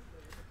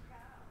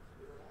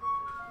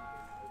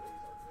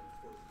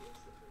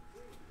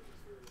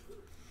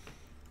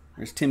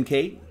 There's Tim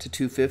Cate to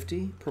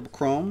 250. Purple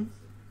Chrome.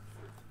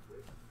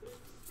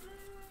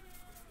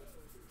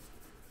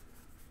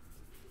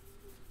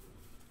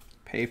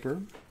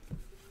 Paper.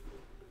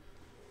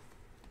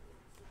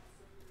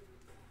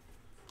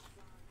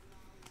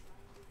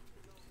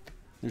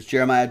 There's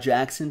Jeremiah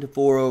Jackson to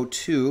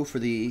 402 for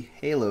the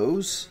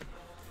Halos.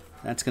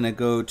 That's going to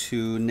go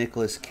to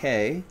Nicholas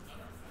K.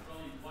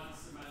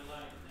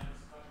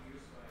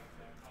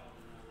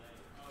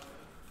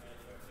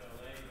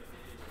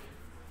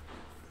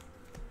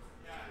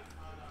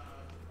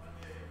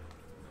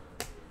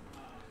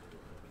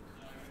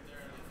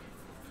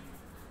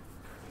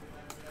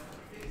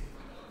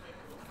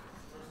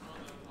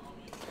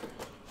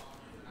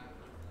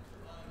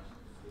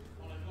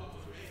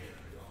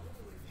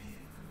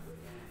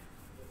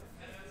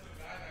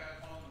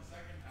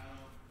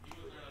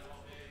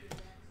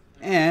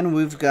 And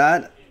we've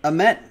got a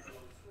Met.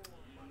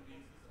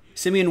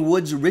 Simeon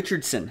Woods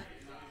Richardson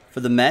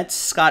for the Mets.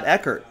 Scott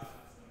Eckert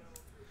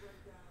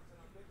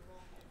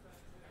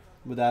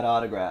with that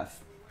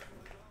autograph.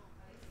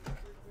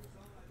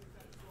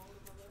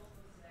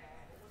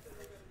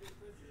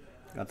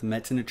 Got the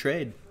Mets in a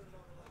trade.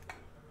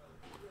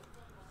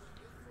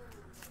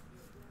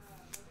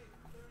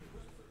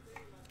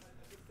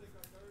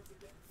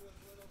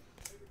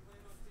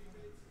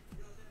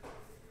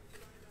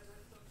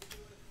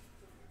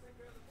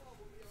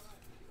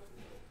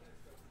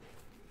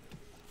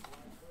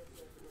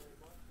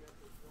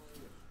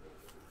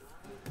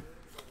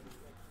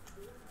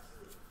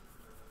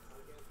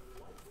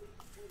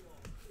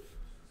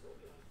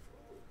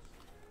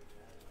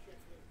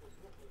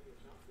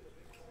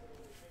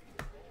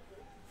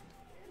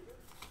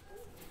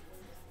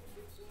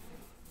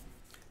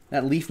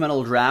 That leaf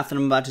metal draft that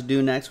I'm about to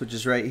do next, which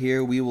is right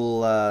here, we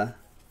will,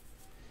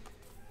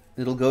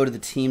 it'll go to the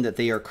team that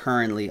they are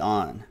currently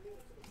on.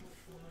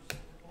 I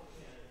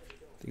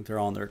think they're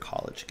all in their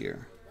college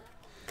gear.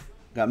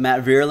 Got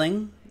Matt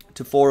Vierling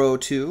to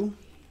 402.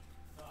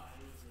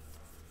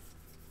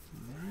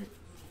 Right.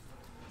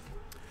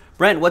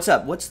 Brent, what's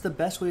up? What's the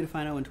best way to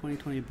find out when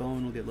 2020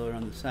 Bone will get loaded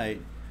on the site?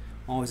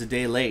 I'm always a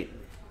day late.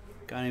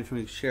 Got anything for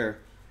me to share?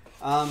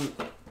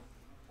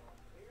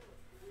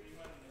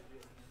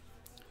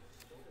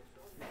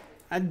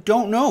 I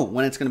don't know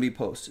when it's going to be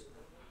posted.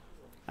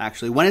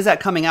 Actually, when is that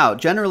coming out?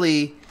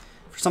 Generally,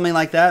 for something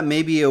like that,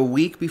 maybe a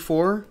week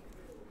before.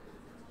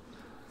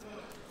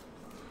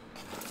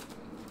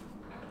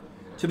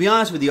 To be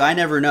honest with you, I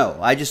never know.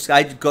 I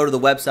go to the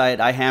website,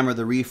 I hammer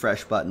the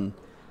refresh button.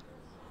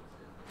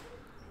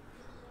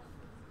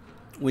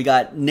 We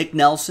got Nick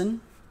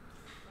Nelson,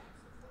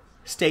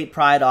 State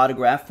Pride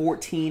autograph,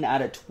 14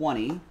 out of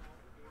 20.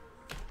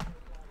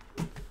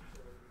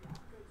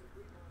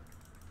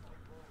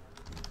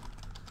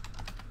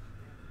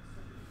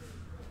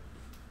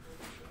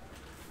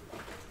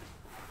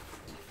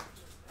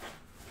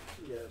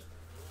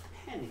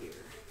 Pen here.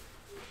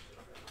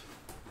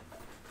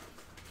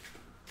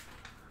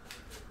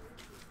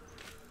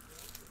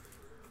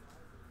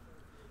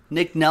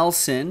 Nick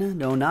Nelson.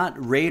 No, not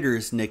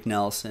Raiders Nick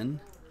Nelson.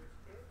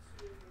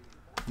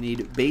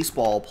 Need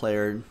baseball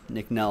player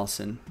Nick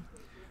Nelson.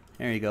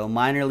 There you go.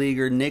 Minor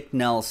leaguer Nick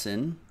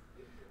Nelson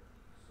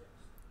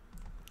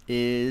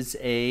is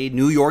a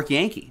New York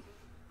Yankee.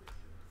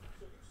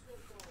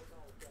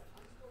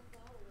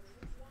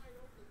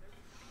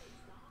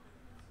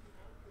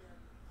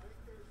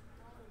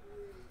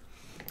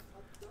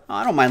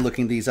 I don't mind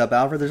looking these up,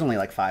 Alfred. There's only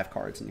like 5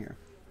 cards in here.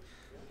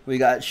 We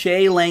got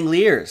Shea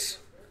Langeliers.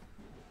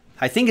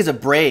 I think is a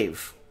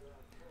Brave.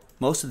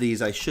 Most of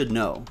these I should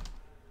know.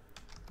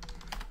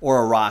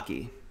 or a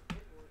Rocky?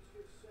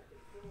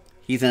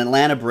 He's an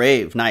Atlanta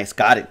Brave. Nice.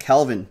 Got it.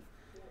 Kelvin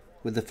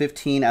with the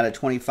 15 out of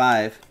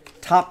 25.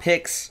 Top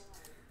picks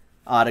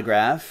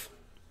autograph.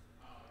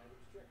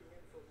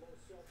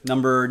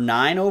 Number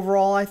 9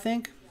 overall, I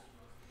think.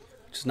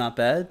 Which is not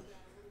bad.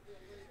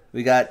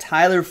 We got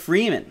Tyler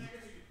Freeman.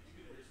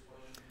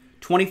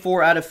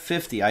 24 out of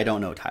 50. I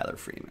don't know Tyler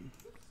Freeman.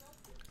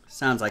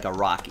 Sounds like a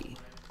Rocky.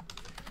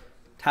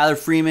 Tyler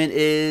Freeman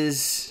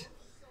is...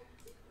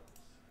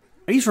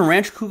 He's from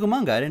Rancho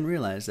Cucamonga. I didn't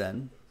realize that.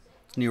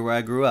 It's near where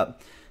I grew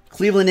up.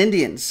 Cleveland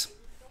Indians.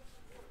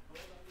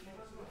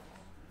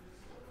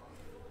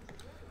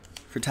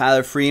 For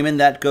Tyler Freeman,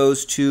 that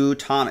goes to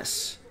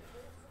Thomas.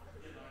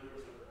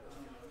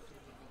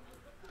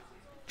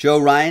 Joe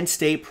Ryan,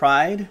 State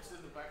Pride.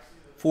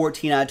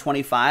 14 out of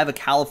 25. A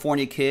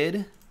California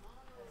kid.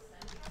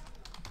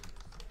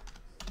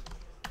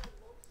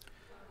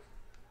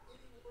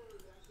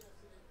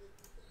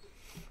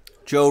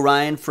 Joe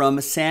Ryan from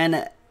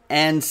San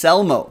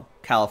Anselmo,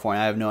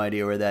 California. I have no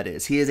idea where that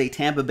is. He is a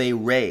Tampa Bay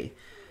Ray.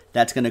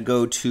 That's going to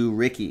go to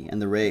Ricky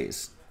and the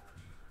Rays.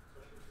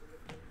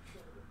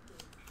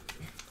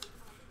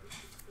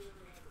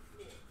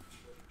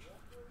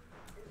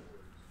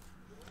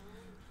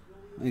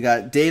 We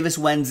got Davis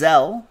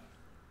Wenzel,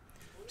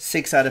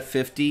 6 out of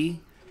 50.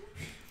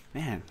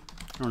 Man,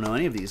 I don't know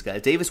any of these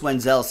guys. Davis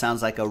Wenzel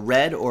sounds like a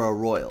Red or a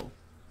Royal.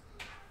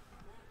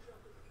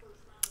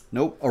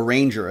 Nope, a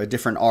Ranger, a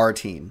different R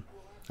team.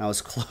 I was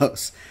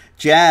close.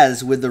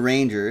 Jazz with the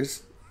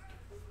Rangers.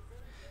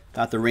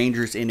 Got the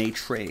Rangers in a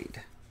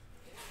trade.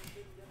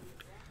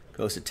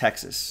 Goes to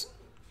Texas.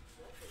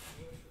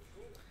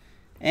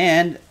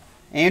 And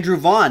Andrew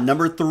Vaughn,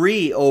 number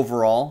 3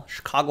 overall,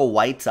 Chicago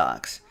White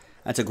Sox.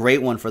 That's a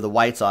great one for the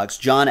White Sox.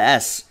 John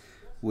S.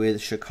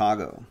 with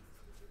Chicago.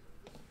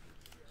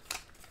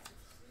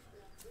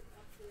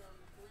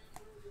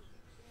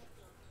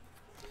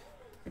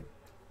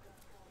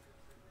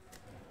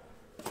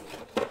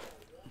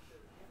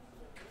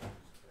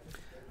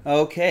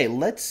 Okay,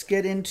 let's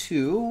get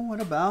into, what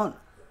about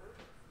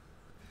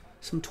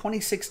some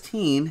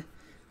 2016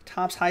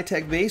 Topps High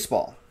Tech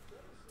Baseball.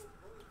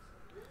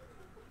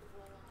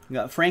 We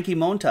got Frankie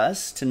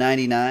Montas to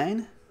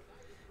 99.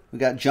 We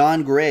got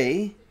John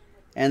Gray.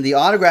 And the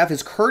autograph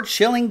is Curt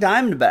Schilling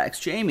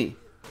Diamondbacks. Jamie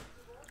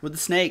with the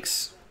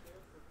Snakes.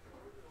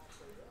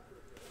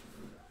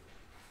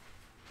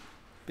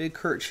 Big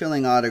Curt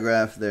Schilling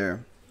autograph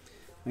there.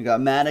 We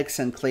got Maddox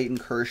and Clayton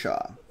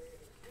Kershaw.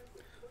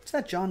 Is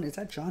that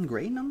John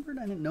Gray numbered?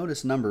 I didn't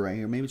notice number right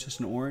here. Maybe it's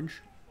just an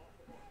orange.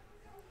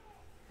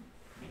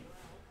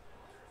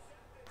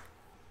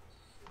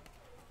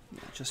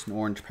 Yeah, just an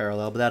orange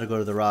parallel, but that'll go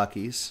to the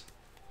Rockies.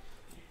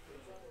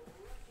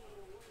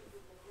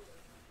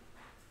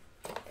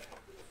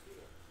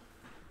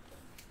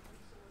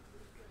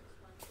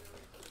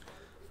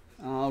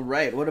 All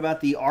right, what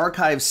about the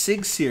Archive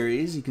SIG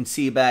series? You can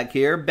see back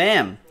here.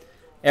 Bam!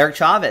 Eric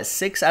Chavez,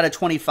 6 out of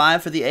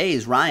 25 for the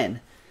A's. Ryan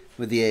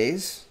with the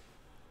A's.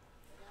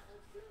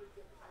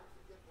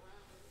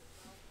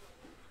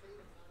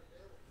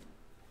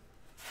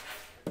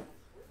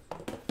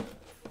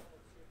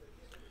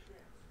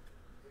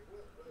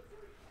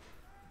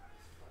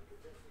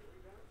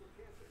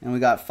 And we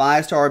got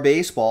 5-star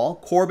baseball,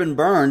 Corbin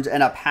Burns,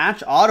 and a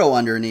patch auto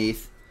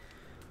underneath.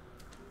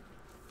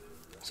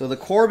 So the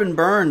Corbin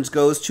Burns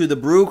goes to the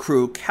Brew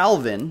Crew,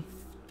 Calvin.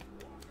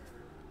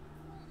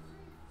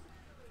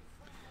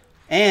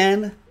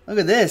 And look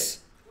at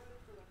this.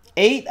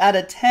 8 out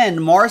of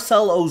 10,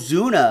 Marcell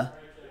Ozuna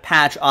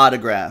patch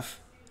autograph.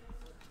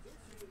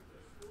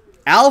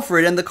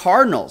 Alfred and the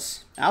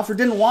Cardinals. Alfred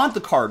didn't want the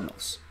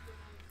Cardinals.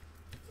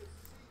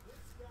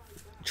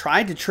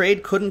 Tried to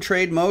trade, couldn't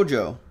trade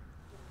Mojo.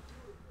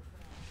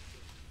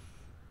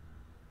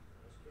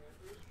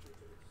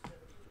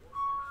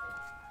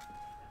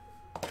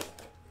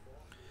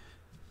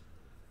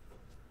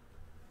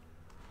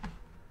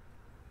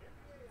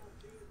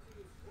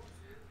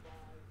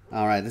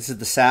 All right, this is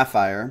the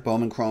Sapphire,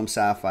 Bowman Chrome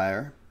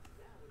Sapphire.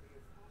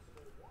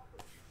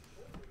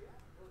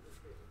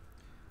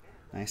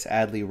 Nice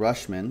Adley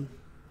Rushman.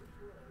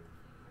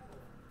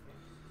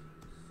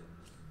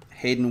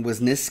 Hayden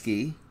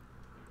Wesniewski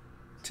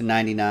to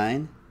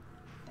 99.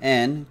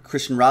 And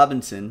Christian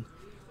Robinson,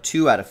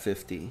 2 out of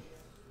 50.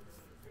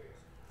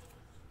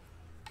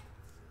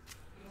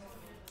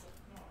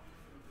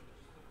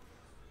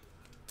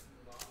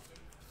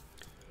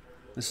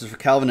 This is for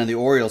Calvin and the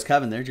Orioles.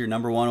 Kevin, there's your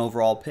number 1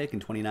 overall pick in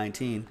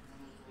 2019.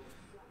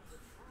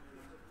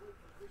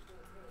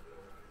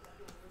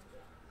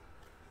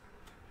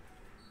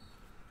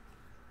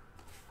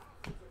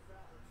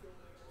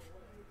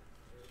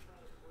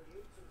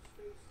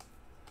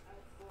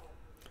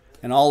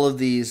 And all of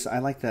these, I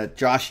like that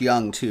Josh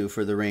Young too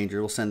for the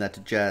Ranger. We'll send that to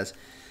Jazz.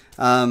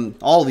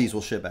 All of these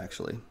will ship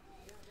actually.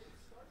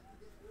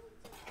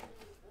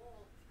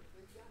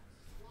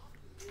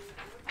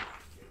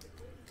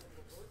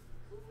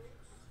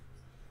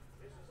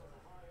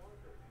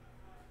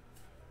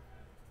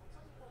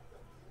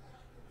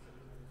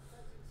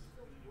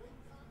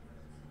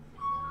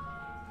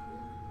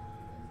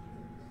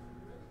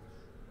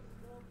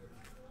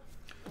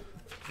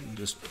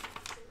 just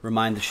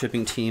remind the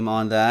shipping team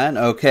on that.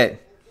 Okay.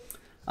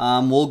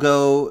 We'll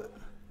go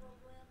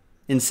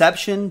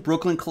Inception,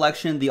 Brooklyn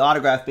Collection, the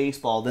autograph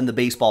baseball, then the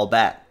baseball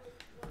bat.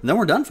 And then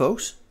we're done,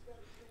 folks.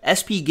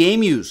 SP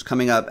Game Use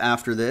coming up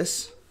after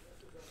this.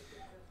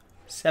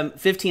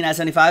 15 out of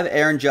 75,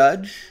 Aaron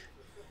Judge.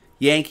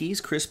 Yankees,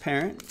 Chris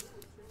Parent.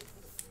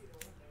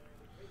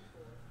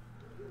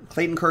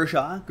 Clayton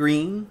Kershaw,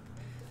 green.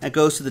 That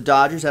goes to the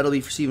Dodgers. That'll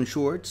be for Steven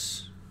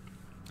Schwartz.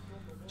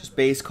 Just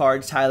base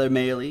cards, Tyler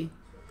Mahle.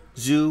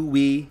 Zhu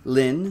Wei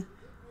Lin.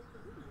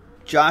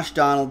 Josh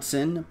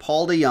Donaldson,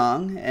 Paul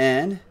DeJong,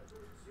 and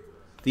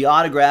the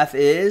autograph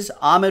is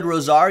Ahmed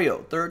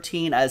Rosario,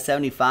 13 out of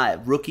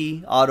 75.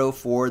 Rookie auto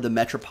for the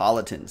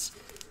Metropolitans.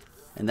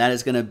 And that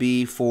is going to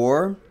be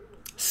for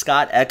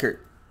Scott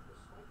Eckert.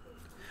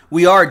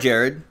 We are,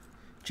 Jared.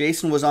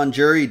 Jason was on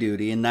jury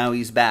duty, and now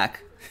he's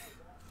back.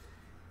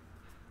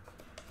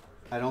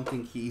 I don't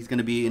think he's going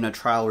to be in a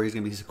trial where he's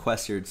going to be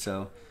sequestered,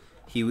 so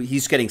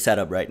he's getting set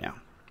up right now.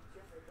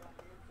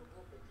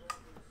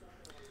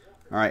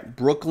 All right,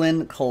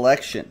 Brooklyn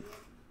Collection.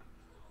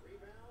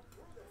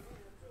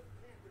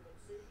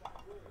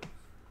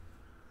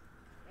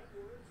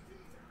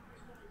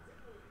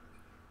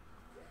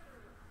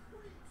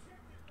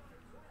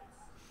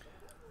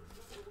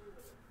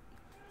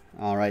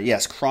 All right,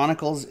 yes,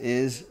 Chronicles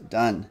is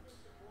done.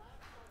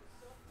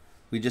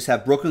 We just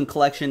have Brooklyn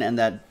Collection and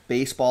that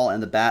baseball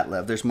and the bat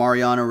left. There's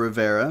Mariano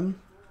Rivera.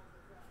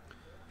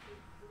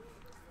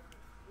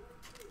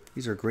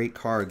 These are great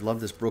cards. Love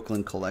this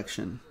Brooklyn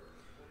Collection.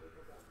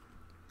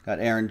 Got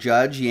Aaron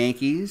Judge,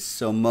 Yankees.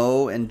 So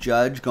Mo and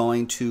Judge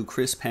going to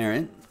Chris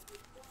Parent.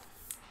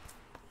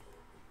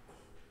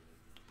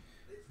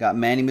 Got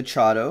Manny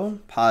Machado,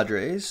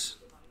 Padres.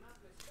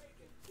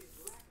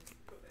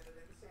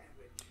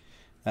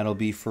 That'll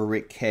be for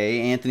Rick K.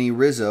 Anthony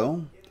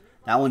Rizzo.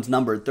 That one's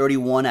numbered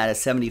 31 out of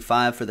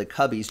 75 for the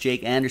Cubbies.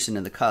 Jake Anderson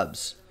and the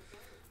Cubs.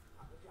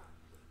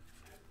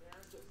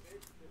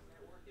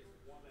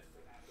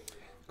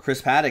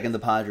 Chris Paddock and the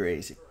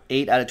Padres.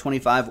 8 out of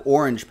 25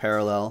 orange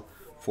parallel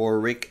for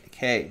Rick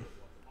K.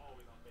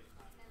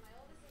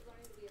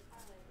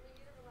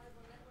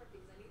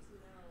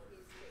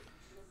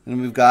 And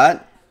we've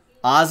got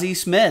Ozzie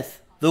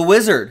Smith, the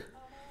Wizard.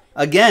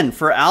 Again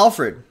for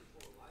Alfred.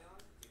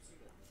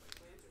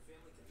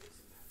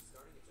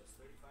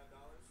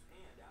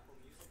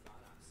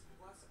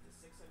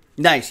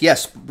 Nice.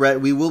 Yes, Brett,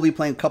 we will be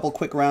playing a couple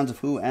quick rounds of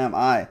Who Am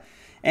I?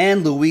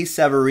 And Luis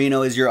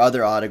Severino is your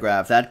other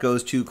autograph. That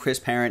goes to Chris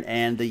Parent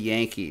and the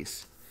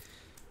Yankees.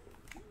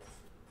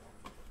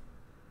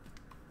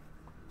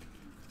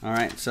 All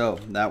right, so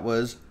that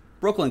was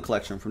Brooklyn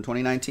Collection from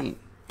 2019.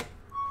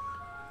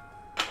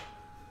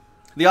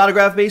 The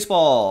autograph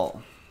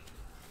baseball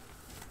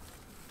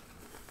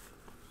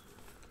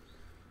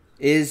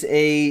is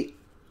a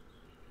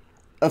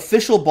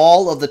official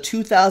ball of the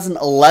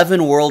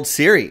 2011 World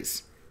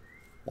Series.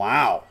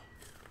 Wow.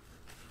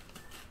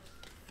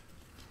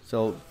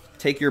 So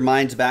take your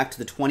minds back to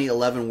the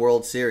 2011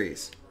 World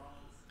Series.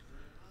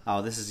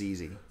 Oh, this is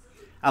easy.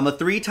 I'm a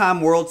 3-time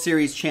World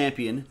Series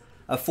champion,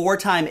 a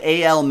 4-time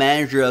AL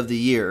Manager of the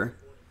Year.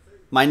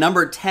 My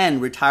number 10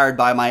 retired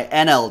by my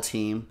NL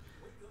team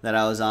that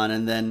I was on,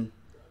 and then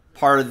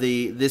part of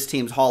this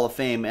team's Hall of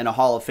Fame and a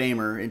Hall of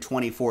Famer in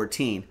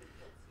 2014.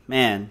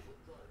 Man.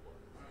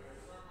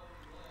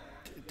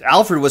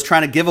 Alfred was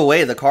trying to give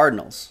away the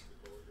Cardinals.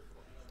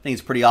 I think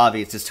it's pretty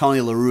obvious. It's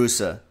Tony La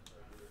Russa.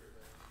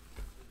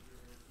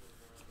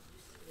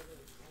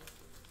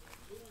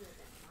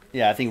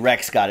 Yeah, I think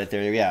Rex got it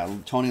there. Yeah,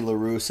 Tony La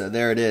Russa.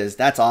 There it is.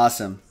 That's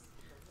awesome.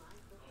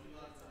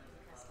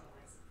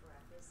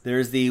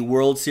 There's the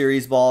World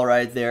Series ball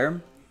right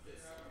there.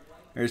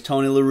 There's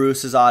Tony La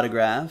Russa's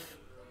autograph.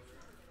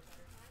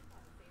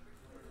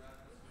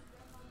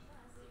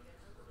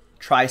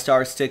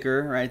 TriStar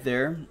sticker right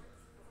there.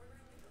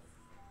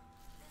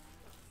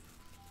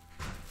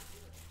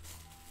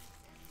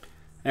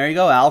 There you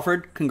go,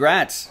 Alfred.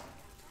 Congrats.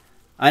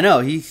 I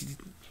know,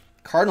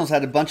 Cardinals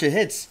had a bunch of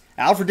hits.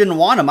 Alfred didn't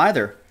want him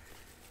either.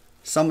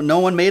 No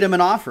one made him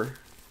an offer.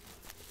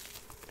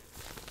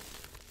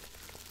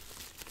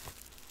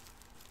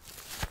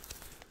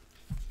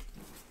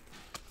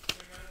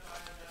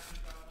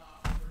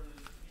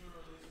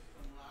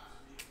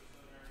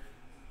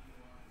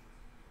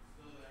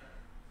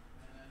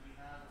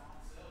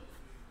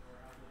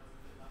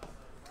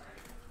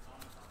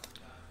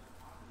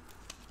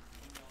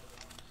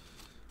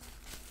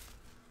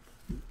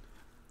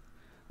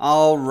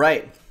 All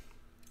right.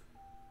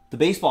 The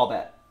baseball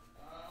bat.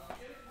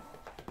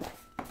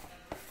 All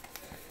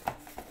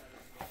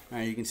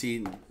right, you can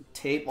see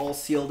tape all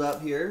sealed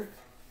up here.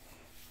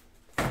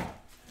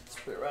 Let's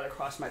put it right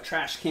across my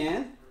trash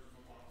can.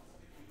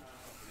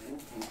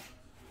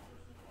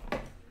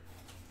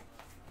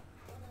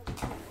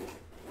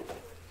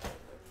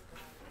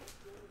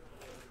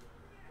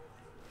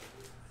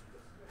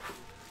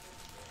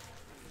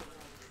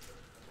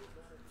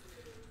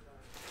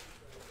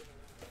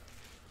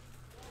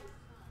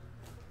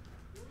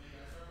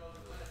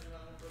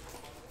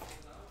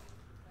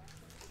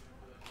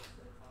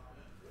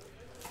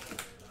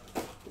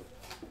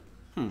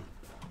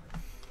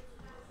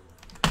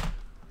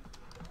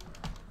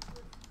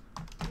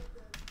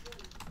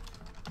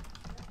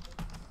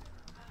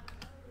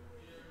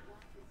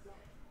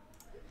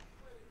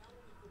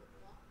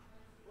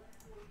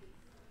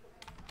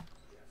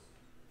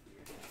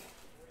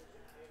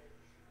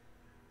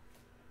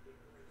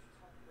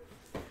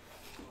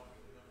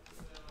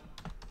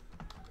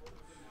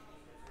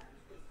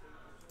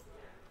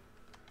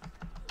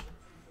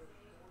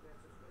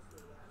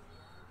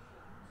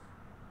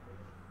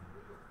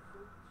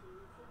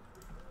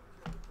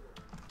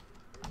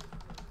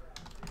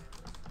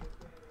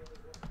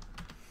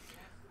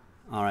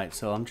 All right,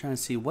 so I'm trying to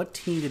see what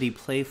team did he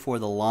play for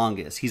the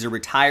longest. He's a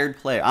retired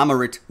player.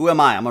 Who am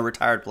I? I'm a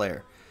retired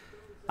player.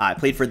 I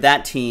played for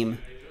that team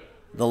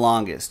the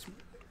longest.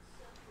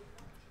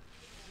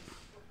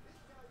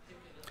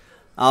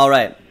 All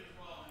right.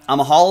 I'm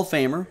a Hall of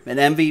Famer, an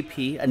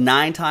MVP, a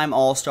 9-time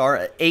All-Star,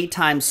 an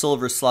 8-time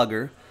Silver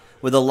Slugger,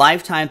 with a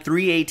lifetime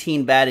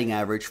 .318 batting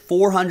average,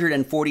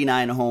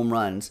 449 home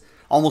runs,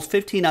 almost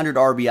 1,500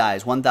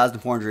 RBIs,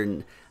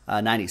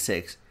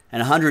 1,496, and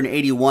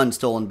 181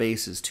 stolen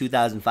bases,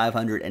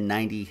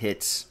 2,590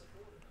 hits.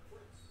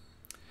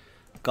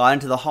 Got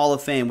into the Hall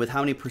of Fame with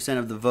how many percent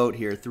of the vote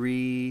here?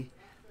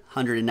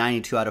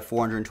 392 out of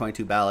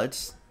 422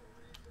 ballots.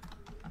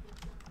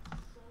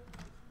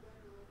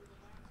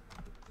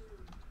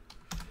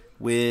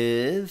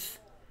 With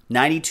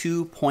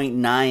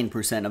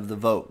 92.9% of the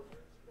vote.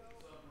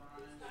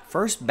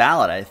 First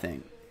ballot, I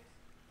think.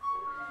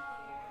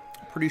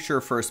 Pretty sure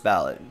first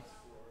ballot.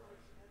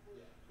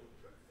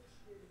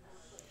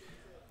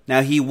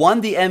 Now, he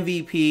won the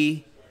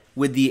MVP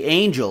with the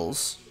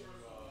Angels,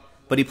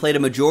 but he played a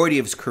majority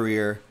of his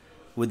career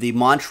with the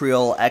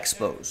Montreal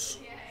Expos.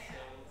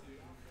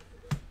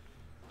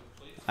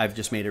 I've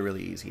just made it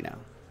really easy now.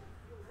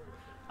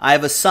 I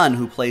have a son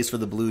who plays for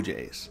the Blue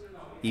Jays.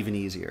 Even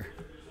easier.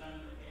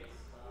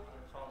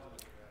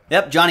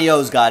 Yep, Johnny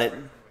O's got it.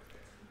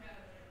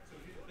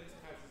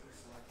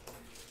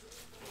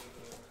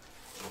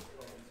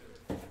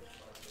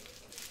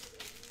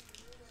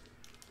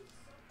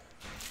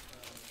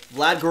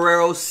 Vlad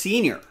Guerrero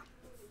Sr.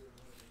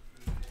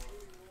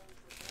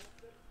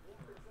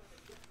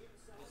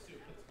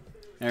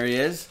 There he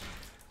is.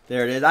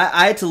 There it is.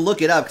 I had to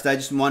look it up because I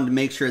just wanted to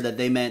make sure that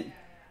they meant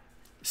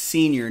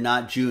senior,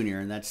 not junior,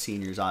 and that's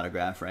senior's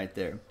autograph right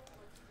there.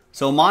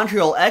 So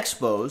Montreal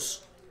Expos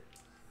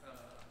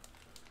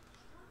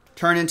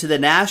turn into the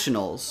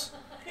Nationals.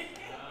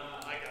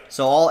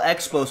 So all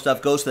Expo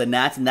stuff goes to the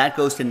Nats, and that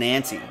goes to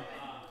Nancy.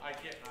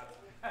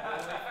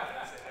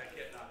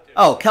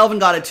 Oh, Kelvin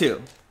got it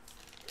too.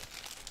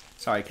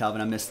 Sorry, Kelvin,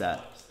 I missed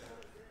that.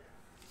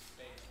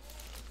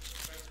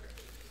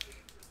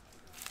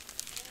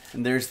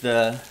 And there's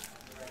the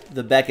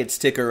Beckett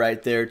sticker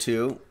right there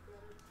too.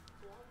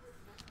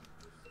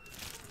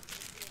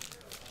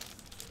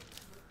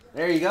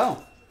 There you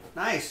go.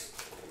 Nice.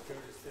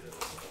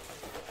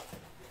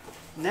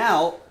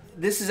 Now,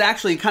 this is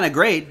actually kind of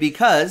great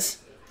because,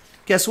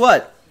 guess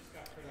what?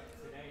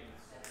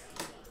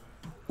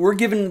 We're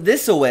giving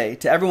this away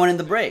to everyone in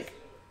the break.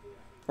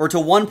 Or to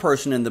one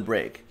person in the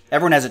break.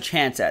 Everyone has a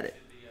chance at it.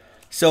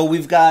 So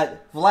we've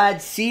got Vlad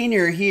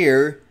Sr.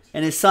 here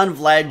and his son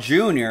Vlad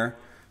Jr.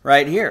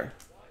 right here.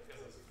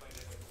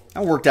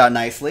 That worked out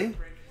nicely.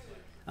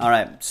 All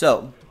right,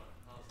 so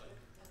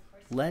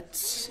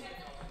let's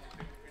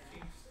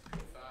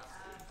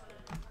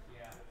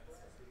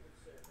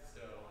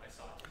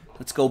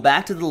go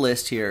back to the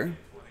list here.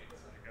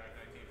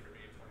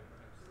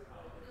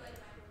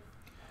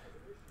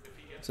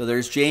 So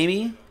there's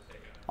Jamie,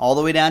 all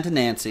the way down to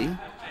Nancy.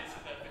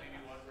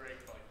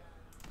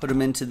 Put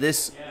them into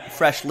this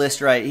fresh list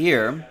right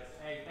here.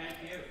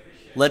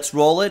 Let's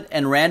roll it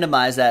and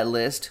randomize that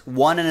list.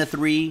 1 and a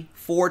 3,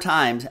 4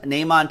 times.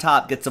 Name on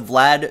top gets a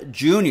Vlad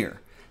Jr.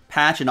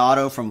 Patch and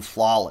auto from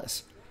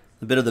Flawless.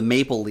 A bit of the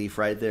maple leaf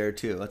right there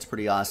too. That's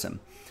pretty awesome.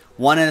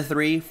 1 and a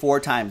 3,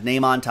 4 times.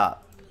 Name on top.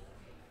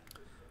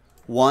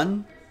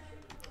 1,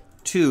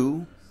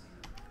 2,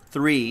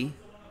 3,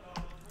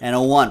 and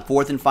a 1.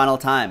 Fourth and final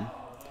time.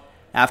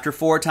 After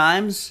 4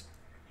 times,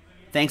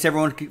 thanks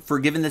everyone for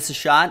giving this a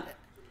shot.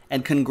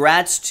 And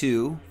congrats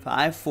to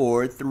 5,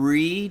 4,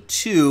 3,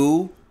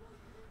 2,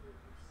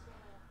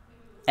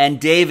 and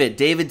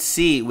David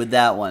C. with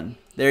that one.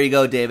 There you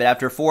go, David.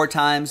 After 4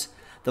 times,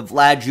 the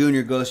Vlad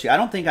Jr. goes to you. I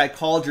don't think I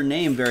called your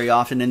name very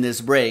often in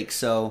this break,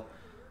 so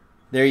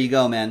there you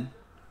go, man.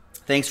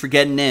 Thanks for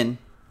getting in.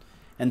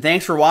 And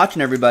thanks for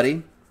watching,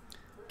 everybody.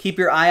 Keep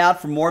your eye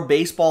out for more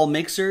baseball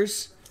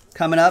mixers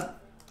coming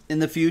up in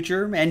the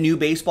future and new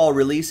baseball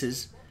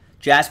releases.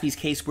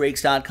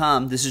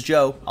 JASPY'sCaseBreaks.com. This is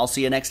Joe. I'll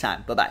see you next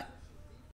time. Bye-bye.